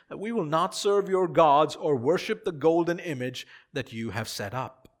King, that we will not serve your gods or worship the golden image that you have set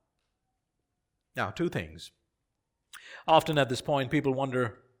up. Now, two things. Often at this point, people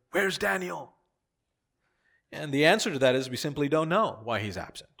wonder, where's Daniel? And the answer to that is we simply don't know why he's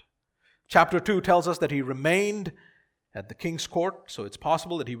absent. Chapter 2 tells us that he remained at the king's court, so it's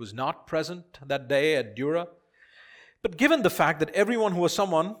possible that he was not present that day at Dura. But given the fact that everyone who was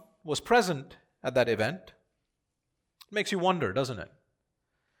someone was present at that event, it makes you wonder, doesn't it?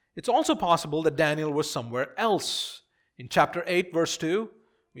 It's also possible that Daniel was somewhere else. In chapter 8, verse 2,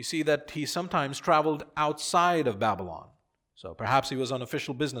 we see that he sometimes traveled outside of Babylon. So perhaps he was on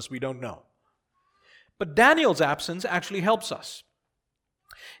official business, we don't know. But Daniel's absence actually helps us.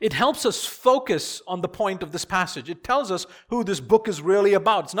 It helps us focus on the point of this passage. It tells us who this book is really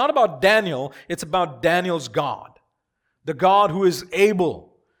about. It's not about Daniel, it's about Daniel's God. The God who is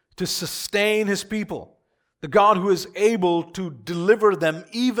able to sustain His people. The God who is able to deliver them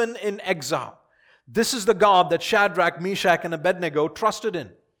even in exile. This is the God that Shadrach, Meshach, and Abednego trusted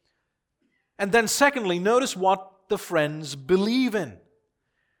in. And then secondly, notice what the friends believe in.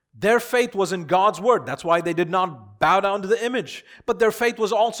 Their faith was in God's word. That's why they did not bow down to the image. But their faith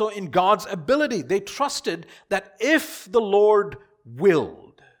was also in God's ability. They trusted that if the Lord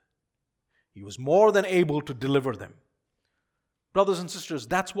willed, He was more than able to deliver them. Brothers and sisters,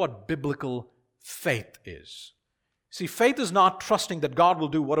 that's what biblical faith is. See, faith is not trusting that God will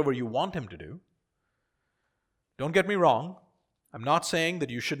do whatever you want Him to do. Don't get me wrong. I'm not saying that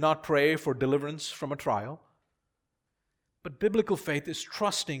you should not pray for deliverance from a trial. But biblical faith is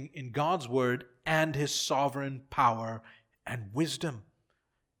trusting in God's word and His sovereign power and wisdom.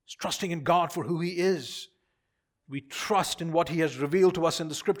 It's trusting in God for who He is. We trust in what He has revealed to us in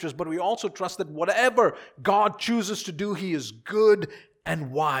the Scriptures, but we also trust that whatever God chooses to do, He is good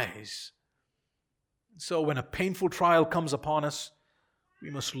and wise. So when a painful trial comes upon us, we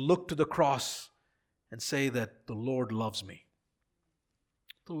must look to the cross and say that the Lord loves me.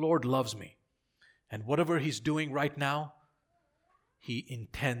 The Lord loves me. And whatever He's doing right now, He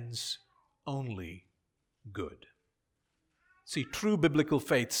intends only good. See, true biblical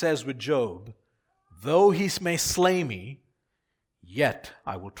faith says with Job, though he may slay me, yet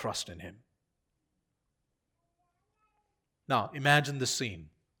I will trust in Him. Now, imagine the scene.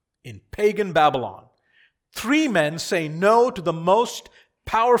 In pagan Babylon, 3 men say no to the most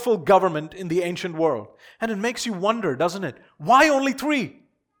powerful government in the ancient world. And it makes you wonder, doesn't it? Why only 3?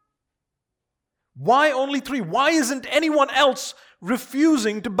 Why only 3? Why isn't anyone else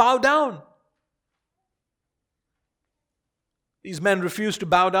refusing to bow down? These men refuse to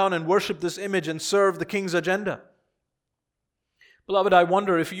bow down and worship this image and serve the king's agenda. Beloved, I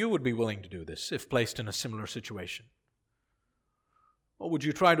wonder if you would be willing to do this if placed in a similar situation. Or would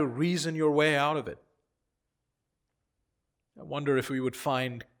you try to reason your way out of it? I wonder if we would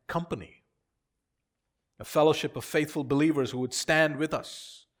find company, a fellowship of faithful believers who would stand with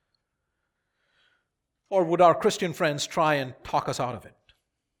us. Or would our Christian friends try and talk us out of it?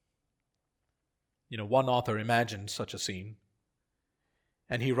 One author imagined such a scene,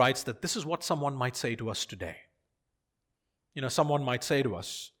 and he writes that this is what someone might say to us today. Someone might say to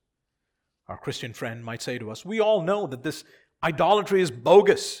us, our Christian friend might say to us, we all know that this idolatry is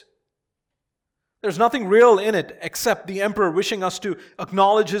bogus. There's nothing real in it except the emperor wishing us to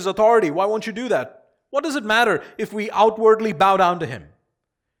acknowledge his authority. Why won't you do that? What does it matter if we outwardly bow down to him?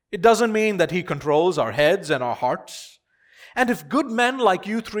 It doesn't mean that he controls our heads and our hearts. And if good men like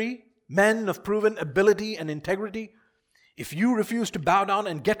you 3, men of proven ability and integrity, if you refuse to bow down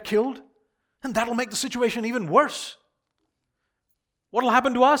and get killed, then that'll make the situation even worse. What'll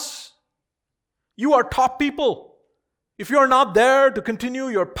happen to us? You are top people. If you're not there to continue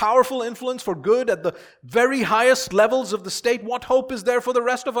your powerful influence for good at the very highest levels of the state, what hope is there for the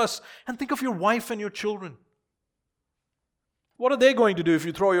rest of us? And think of your wife and your children. What are they going to do if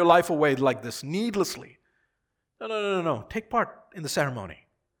you throw your life away like this, needlessly? No. Take part in the ceremony.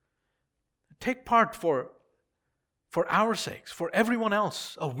 Take part for our sakes, for everyone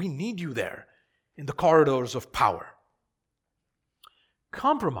else. Oh, we need you there. in the corridors of power.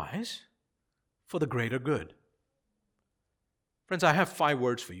 Compromise for the greater good. Friends, I have 5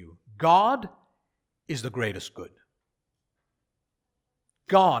 words for you. God is the greatest good.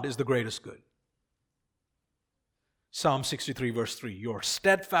 God is the greatest good. Psalm 63 verse 3, your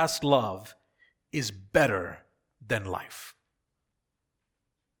steadfast love is better than life.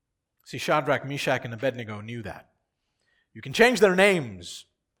 See, Shadrach, Meshach, and Abednego knew that. You can change their names.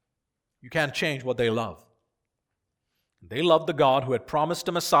 You can't change what they love. They loved the God who had promised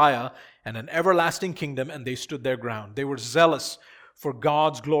a Messiah and an everlasting kingdom, and they stood their ground. They were zealous for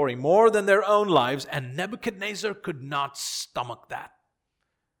God's glory more than their own lives, and Nebuchadnezzar could not stomach that.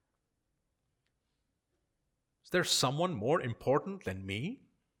 Is there someone more important than me?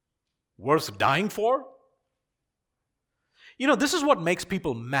 Worth dying for? You know, this is what makes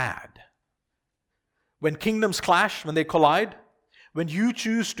people mad. When kingdoms clash, when they collide, when you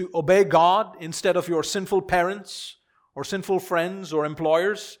choose to obey God instead of your sinful parents or sinful friends or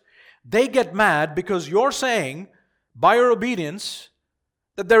employers, they get mad because you're saying, by your obedience,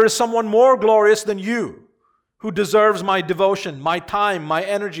 that there is someone more glorious than you who deserves my devotion, my time, my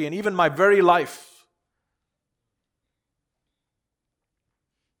energy, and even my very life.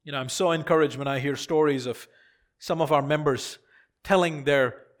 You know, I'm so encouraged when I hear stories of some of our members telling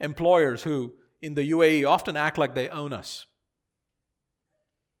their employers who in the UAE often act like they own us.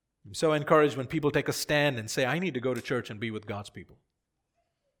 I'm so encouraged when people take a stand and say, I need to go to church and be with God's people.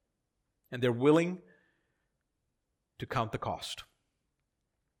 And they're willing to count the cost.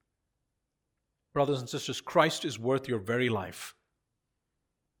 Brothers and sisters, Christ is worth your very life.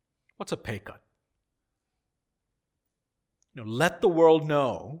 What's a pay cut? You know, let the world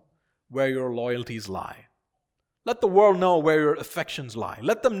know where your loyalties lie. Let the world know where your affections lie.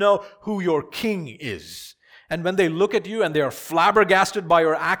 Let them know who your king is. And when they look at you and they are flabbergasted by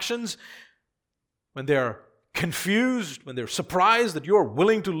your actions, when they're confused, when they're surprised that you're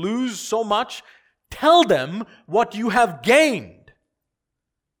willing to lose so much, tell them what you have gained.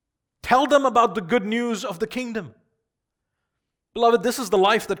 Tell them about the good news of the kingdom. Beloved, this is the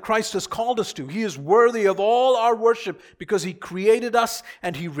life that Christ has called us to. He is worthy of all our worship because He created us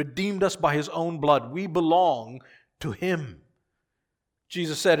and He redeemed us by His own blood. We belong to Him.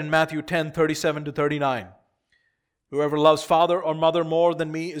 Jesus said in Matthew 10:37-39, whoever loves father or mother more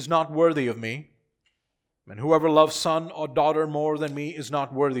than me is not worthy of me, and whoever loves son or daughter more than me is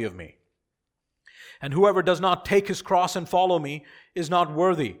not worthy of me. And whoever does not take his cross and follow me is not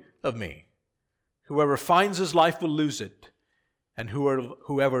worthy of me. Whoever finds his life will lose it, and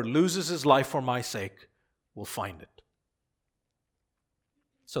whoever loses his life for my sake will find it.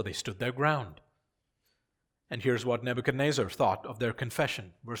 So they stood their ground. And here's what Nebuchadnezzar thought of their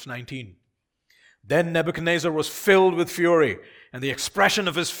confession. Verse 19. Then Nebuchadnezzar was filled with fury, and the expression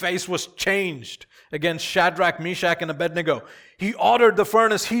of his face was changed against Shadrach, Meshach, and Abednego. He ordered the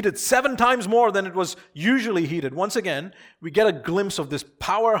furnace heated 7 times more than it was usually heated. Once again, we get a glimpse of this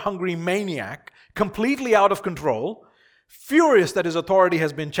power-hungry maniac, completely out of control, furious that his authority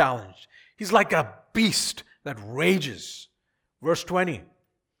has been challenged. He's like a beast that rages. Verse 20.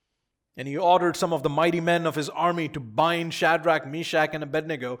 And he ordered some of the mighty men of his army to bind Shadrach, Meshach, and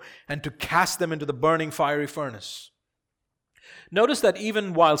Abednego and to cast them into the burning fiery furnace. Notice that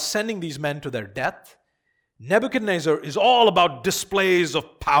even while sending these men to their death, Nebuchadnezzar is all about displays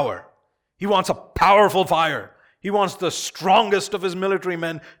of power. He wants a powerful fire. He wants the strongest of his military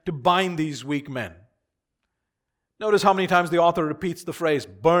men to bind these weak men. Notice how many times the author repeats the phrase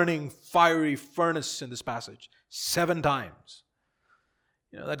burning fiery furnace in this passage. 7 times.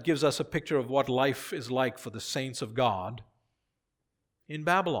 You know, that gives us a picture of what life is like for the saints of God in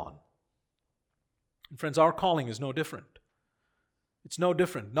Babylon. And friends, our calling is no different. It's no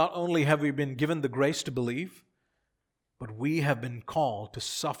different. Not only have we been given the grace to believe, but we have been called to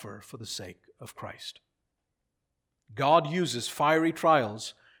suffer for the sake of Christ. God uses fiery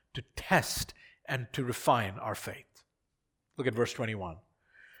trials to test and to refine our faith. Look at verse 21.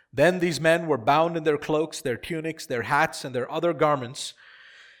 Then these men were bound in their cloaks, their tunics, their hats, and their other garments,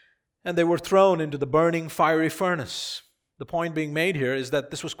 and they were thrown into the burning fiery furnace. The point being made here is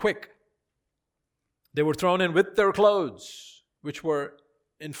that this was quick. They were thrown in with their clothes, which were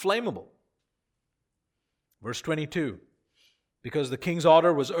inflammable. Verse 22. Because the king's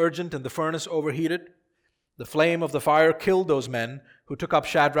order was urgent and the furnace overheated, the flame of the fire killed those men who took up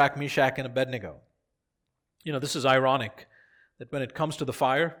Shadrach, Meshach, and Abednego. You know, this is ironic that when it comes to the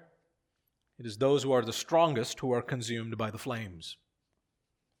fire, it is those who are the strongest who are consumed by the flames.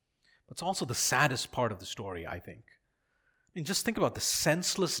 It's also the saddest part of the story, I think. I mean, just think about the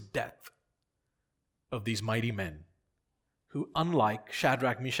senseless death of these mighty men who, unlike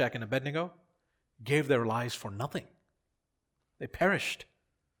Shadrach, Meshach, and Abednego, gave their lives for nothing. They perished.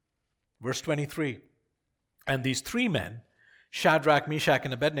 Verse 23, and these 3 men, Shadrach, Meshach,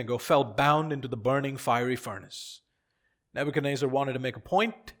 and Abednego, fell bound into the burning fiery furnace. Nebuchadnezzar wanted to make a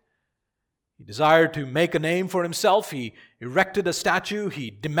point. He desired to make a name for himself. He erected a statue. He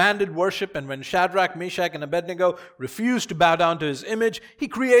demanded worship. And when Shadrach, Meshach, and Abednego refused to bow down to his image, he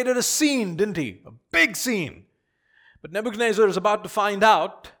created a scene, didn't he? A big scene. But Nebuchadnezzar is about to find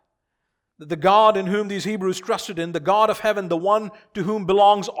out that the God in whom these Hebrews trusted in, the God of heaven, the one to whom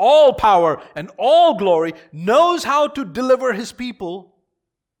belongs all power and all glory, knows how to deliver his people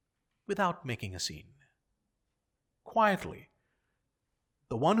without making a scene. Quietly.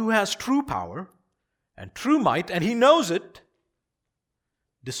 The one who has true power and true might, and he knows it,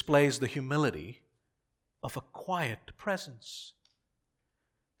 displays the humility of a quiet presence.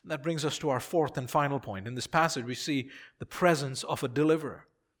 And that brings us to our 4th and final point. In this passage, we see the presence of a deliverer.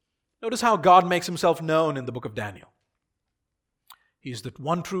 Notice how God makes himself known in the book of Daniel. He is the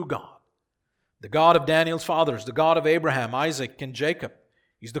one true God, the God of Daniel's fathers, the God of Abraham, Isaac, and Jacob.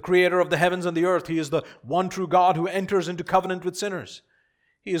 He's the creator of the heavens and the earth. He is the one true God who enters into covenant with sinners.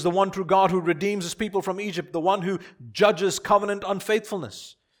 He is the one true God who redeems his people from Egypt, the one who judges covenant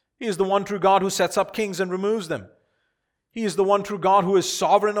unfaithfulness. He is the one true God who sets up kings and removes them. He is the one true God who is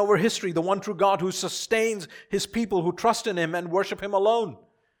sovereign over history, the one true God who sustains his people who trust in him and worship him alone.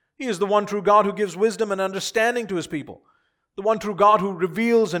 He is the one true God who gives wisdom and understanding to his people, the one true God who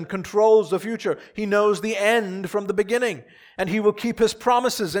reveals and controls the future. He knows the end from the beginning, and he will keep his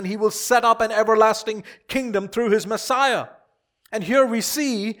promises, and he will set up an everlasting kingdom through his Messiah. And here we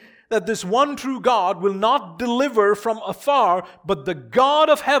see that this one true God will not deliver from afar, but the God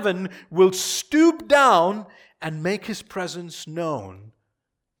of heaven will stoop down and make his presence known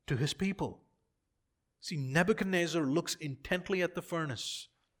to his people. See, Nebuchadnezzar looks intently at the furnace,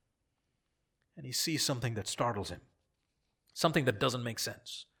 and he sees something that startles him, something that doesn't make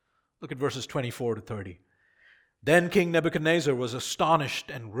sense. Look at verses 24 to 30. Then King Nebuchadnezzar was astonished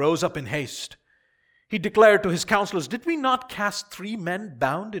and rose up in haste. He declared to his counselors, "Did we not cast 3 men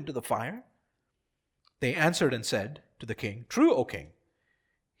bound into the fire?" They answered and said to the king, "True, O king."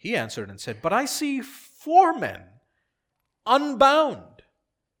 He answered and said, "But I see 4 men unbound.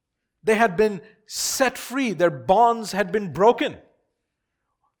 They had been set free. Their bonds had been broken.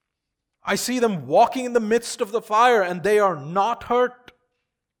 I see them walking in the midst of the fire, and they are not hurt.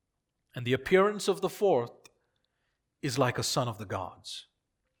 And the appearance of the 4th is like a son of the gods."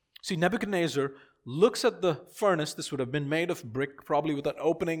 See, Nebuchadnezzar looks at the furnace. This would have been made of brick, probably with an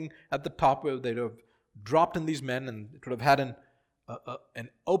opening at the top where they'd have dropped in these men, and it would have had an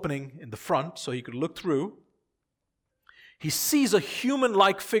opening in the front so he could look through. He sees a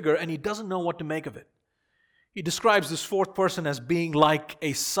human-like figure, and he doesn't know what to make of it. He describes this 4th person as being like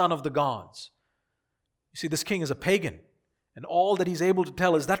a son of the gods. You see, this king is a pagan, and all that he's able to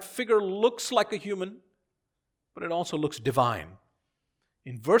tell is that figure looks like a human, but it also looks divine.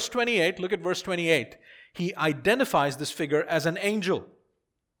 In verse 28, look at verse 28, he identifies this figure as an angel.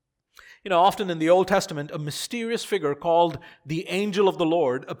 You know, often in the Old Testament, a mysterious figure called the angel of the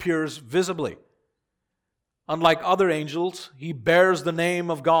Lord appears visibly. Unlike other angels, he bears the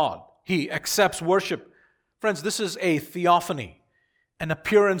name of God. He accepts worship. Friends, this is a theophany, an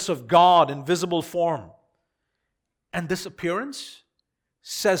appearance of God in visible form. And this appearance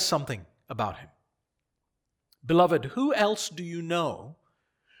says something about him. Beloved, who else do you know?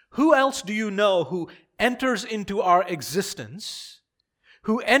 Who else do you know who enters into our existence,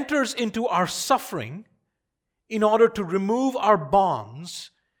 who enters into our suffering in order to remove our bonds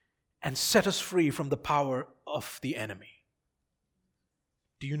and set us free from the power of the enemy?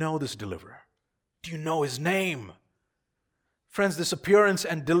 Do you know this deliverer? Do you know his name? Friends, this appearance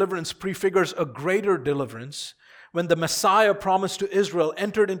and deliverance prefigures a greater deliverance when the Messiah promised to Israel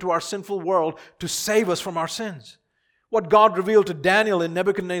entered into our sinful world to save us from our sins. What God revealed to Daniel in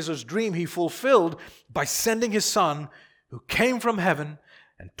Nebuchadnezzar's dream, he fulfilled by sending his Son, who came from heaven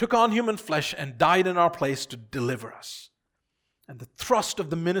and took on human flesh and died in our place to deliver us. And the thrust of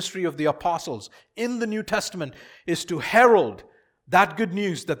the ministry of the apostles in the New Testament is to herald that good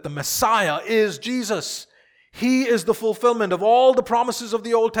news that the Messiah is Jesus. He is the fulfillment of all the promises of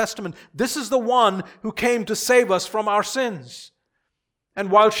the Old Testament. This is the one who came to save us from our sins. And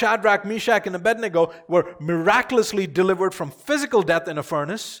while Shadrach, Meshach, and Abednego were miraculously delivered from physical death in a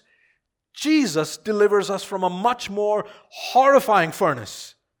furnace, Jesus delivers us from a much more horrifying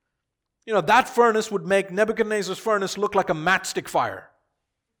furnace. You know, that furnace would make Nebuchadnezzar's furnace look like a matchstick fire.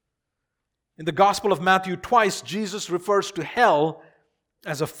 In the Gospel of Matthew, twice Jesus refers to hell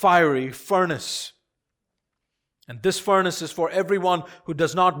as a fiery furnace. And this furnace is for everyone who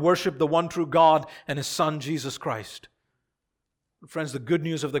does not worship the one true God and His Son, Jesus Christ. Friends, the good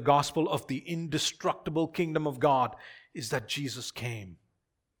news of the gospel of the indestructible kingdom of God is that Jesus came.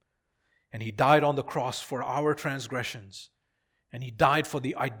 And He died on the cross for our transgressions. And He died for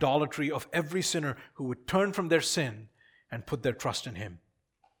the idolatry of every sinner who would turn from their sin and put their trust in Him.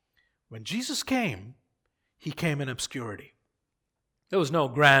 When Jesus came, He came in obscurity. There was no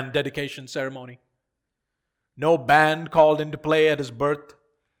grand dedication ceremony. No band called into play at His birth.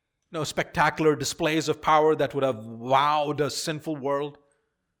 No spectacular displays of power that would have wowed a sinful world.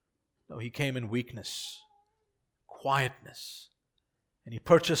 No, He came in weakness, quietness. And He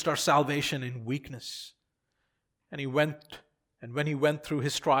purchased our salvation in weakness. And when He went through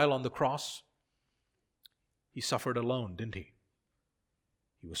His trial on the cross, He suffered alone, didn't He?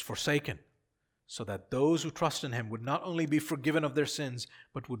 He was forsaken, so that those who trust in Him would not only be forgiven of their sins,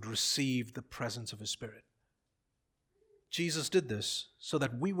 but would receive the presence of His Spirit. Jesus did this so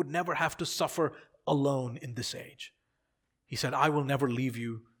that we would never have to suffer alone in this age. He said, I will never leave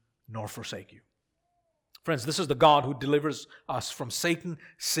you nor forsake you. Friends, this is the God who delivers us from Satan,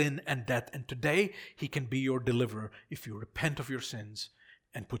 sin, and death. And today, He can be your deliverer if you repent of your sins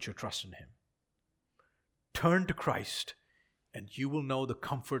and put your trust in Him. Turn to Christ, and you will know the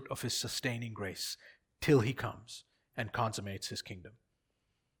comfort of His sustaining grace till He comes and consummates His kingdom.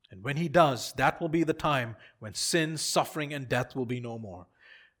 And when He does, that will be the time when sin, suffering, and death will be no more.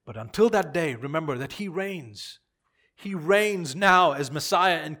 But until that day, remember that He reigns. He reigns now as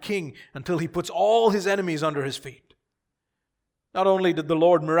Messiah and King until He puts all His enemies under His feet. Not only did the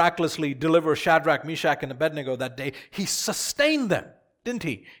Lord miraculously deliver Shadrach, Meshach, and Abednego that day, He sustained them, didn't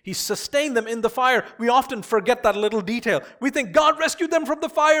He? He sustained them in the fire. We often forget that little detail. We think God rescued them from the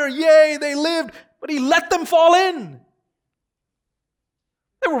fire. Yay, they lived. But He let them fall in.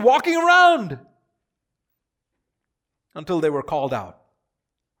 They were walking around until they were called out.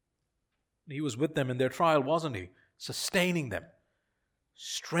 He was with them in their trial, wasn't He? Sustaining them,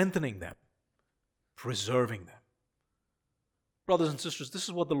 strengthening them, preserving them. Brothers and sisters, this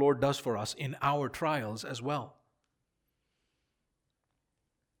is what the Lord does for us in our trials as well.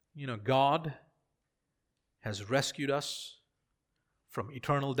 You know, God has rescued us from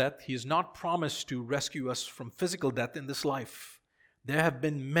eternal death. He has not promised to rescue us from physical death in this life. There have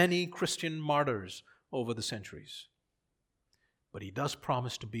been many Christian martyrs over the centuries. But He does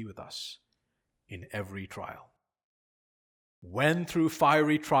promise to be with us in every trial. When through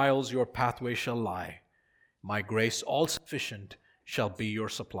fiery trials your pathway shall lie, my grace all sufficient shall be your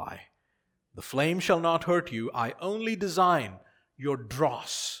supply. The flame shall not hurt you, I only design your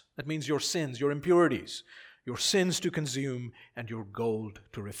dross. That means your sins, your impurities, your sins to consume and your gold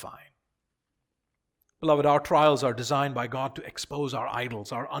to refine. Beloved, our trials are designed by God to expose our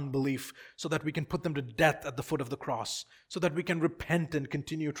idols, our unbelief, so that we can put them to death at the foot of the cross, so that we can repent and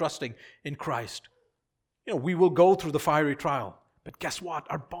continue trusting in Christ. You know, we will go through the fiery trial, but guess what?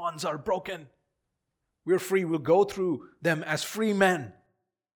 Our bonds are broken. We're free. We'll go through them as free men.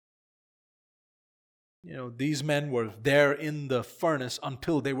 You know, these men were there in the furnace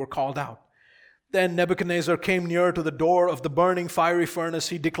until they were called out. Then Nebuchadnezzar came near to the door of the burning fiery furnace.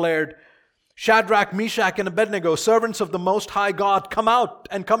 He declared, Shadrach, Meshach, and Abednego, servants of the Most High God, come out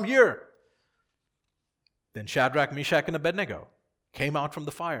and come here. Then Shadrach, Meshach, and Abednego came out from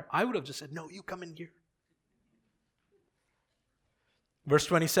the fire. I would have just said, no, you come in here. Verse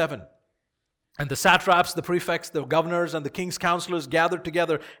 27. And the satraps, the prefects, the governors, and the king's counselors gathered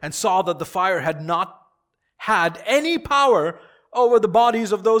together and saw that the fire had not had any power over the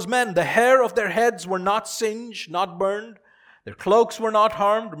bodies of those men. The hair of their heads were not singed, not burned. Their cloaks were not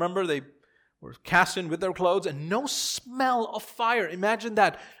harmed. Remember, they were cast in with their clothes, and no smell of fire. Imagine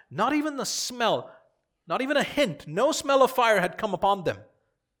that. Not even the smell, not even a hint, no smell of fire had come upon them.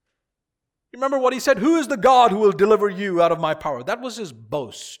 Remember what he said, who is the God who will deliver you out of my power? That was his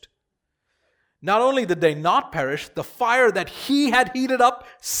boast. Not only did they not perish, the fire that he had heated up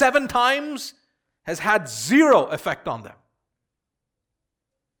 7 times has had 0 effect on them.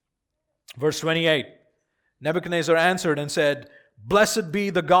 Verse 28, Nebuchadnezzar answered and said, Blessed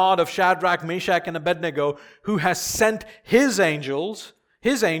be the God of Shadrach, Meshach, and Abednego, who has sent his angel,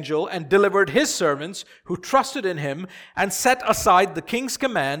 and delivered his servants who trusted in him, and set aside the king's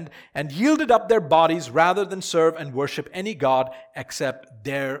command, and yielded up their bodies rather than serve and worship any god except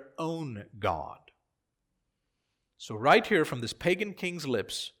their own God. So right here from this pagan king's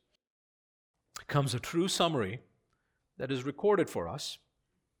lips comes a true summary that is recorded for us.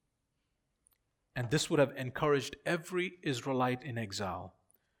 And this would have encouraged every Israelite in exile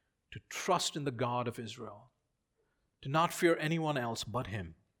to trust in the God of Israel, to not fear anyone else but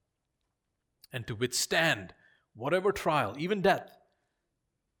Him, and to withstand whatever trial, even death,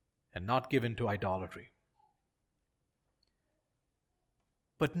 and not give in to idolatry.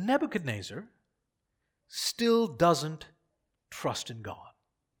 But Nebuchadnezzar still doesn't trust in God.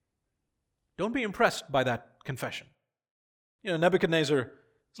 Don't be impressed by that confession. Nebuchadnezzar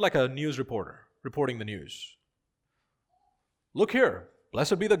is like a news reporter reporting the news. Look here,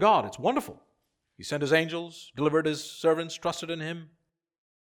 blessed be the God, it's wonderful. He sent his angels, delivered his servants, trusted in him.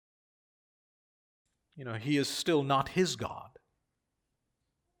 He is still not his God.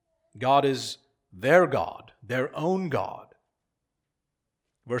 God is their God, their own God.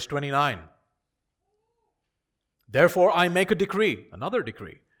 Verse 29. Therefore I make a decree, another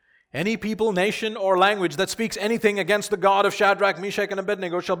decree. Any people, nation, or language that speaks anything against the God of Shadrach, Meshach, and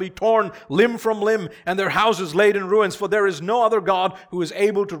Abednego shall be torn limb from limb, and their houses laid in ruins, for there is no other God who is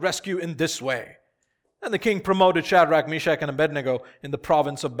able to rescue in this way. And the king promoted Shadrach, Meshach, and Abednego in the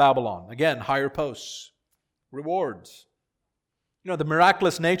province of Babylon. Again, higher posts, rewards. The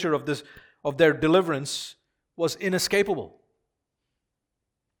miraculous nature of their deliverance was inescapable.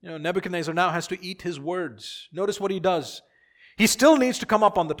 Nebuchadnezzar now has to eat his words. Notice what he does. He still needs to come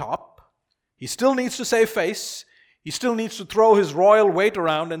up on the top. He still needs to save face. He still needs to throw his royal weight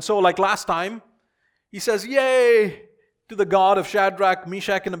around. And so, like last time, he says, yay, to the God of Shadrach,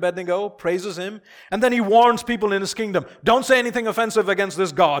 Meshach, and Abednego, praises him. And then he warns people in his kingdom, don't say anything offensive against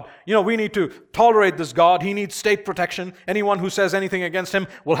this God. We need to tolerate this God. He needs state protection. Anyone who says anything against him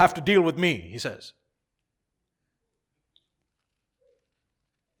will have to deal with me, he says.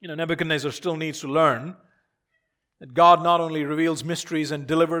 Nebuchadnezzar still needs to learn that God not only reveals mysteries and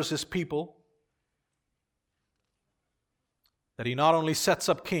delivers his people, that he not only sets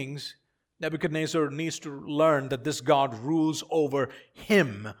up kings, Nebuchadnezzar needs to learn that this God rules over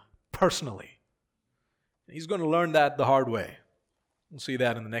him personally. He's going to learn that the hard way. We'll see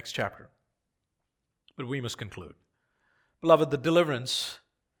that in the next chapter. But we must conclude. Beloved, the deliverance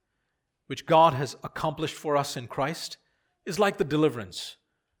which God has accomplished for us in Christ is like the deliverance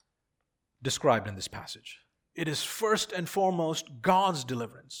described in this passage. It is first and foremost God's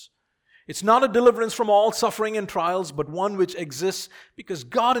deliverance. It's not a deliverance from all suffering and trials, but one which exists because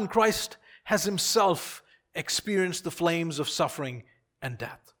God in Christ has himself experienced the flames of suffering and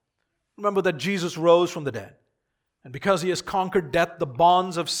death. Remember that Jesus rose from the dead. And because he has conquered death, the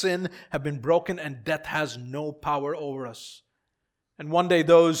bonds of sin have been broken and death has no power over us. And one day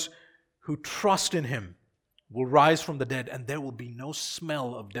those who trust in him will rise from the dead, and there will be no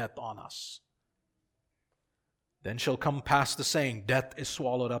smell of death on us. Then shall come past the saying, death is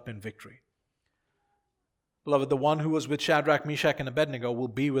swallowed up in victory. Beloved, the one who was with Shadrach, Meshach, and Abednego will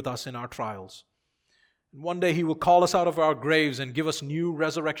be with us in our trials. And one day he will call us out of our graves and give us new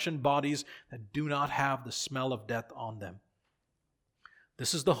resurrection bodies that do not have the smell of death on them.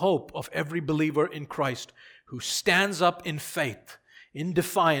 This is the hope of every believer in Christ who stands up in faith, in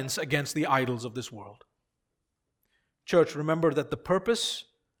defiance against the idols of this world. Church, remember that the purpose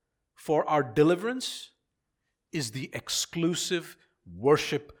for our deliverance is the exclusive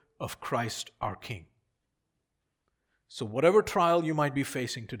worship of Christ our King. So whatever trial you might be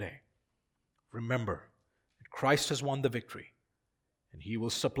facing today, remember that Christ has won the victory, and he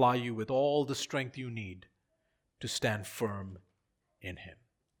will supply you with all the strength you need to stand firm in him.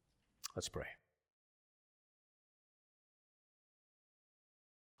 Let's pray.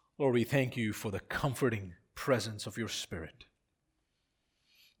 Lord, we thank you for the comforting presence of your Spirit.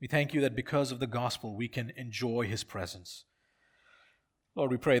 We thank you that because of the gospel we can enjoy his presence.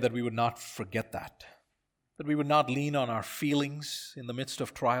 Lord, we pray that we would not forget that we would not lean on our feelings in the midst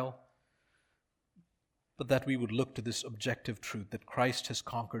of trial, but that we would look to this objective truth that Christ has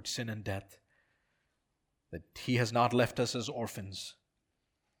conquered sin and death, that he has not left us as orphans,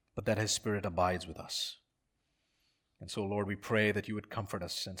 but that his Spirit abides with us. And so, Lord, we pray that you would comfort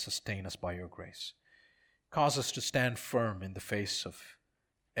us and sustain us by your grace. Cause us to stand firm in the face of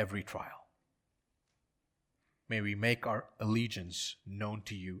every trial. May we make our allegiance known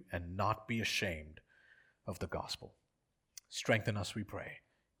to you and not be ashamed of the gospel. Strengthen us, we pray,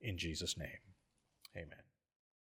 in Jesus' name. Amen.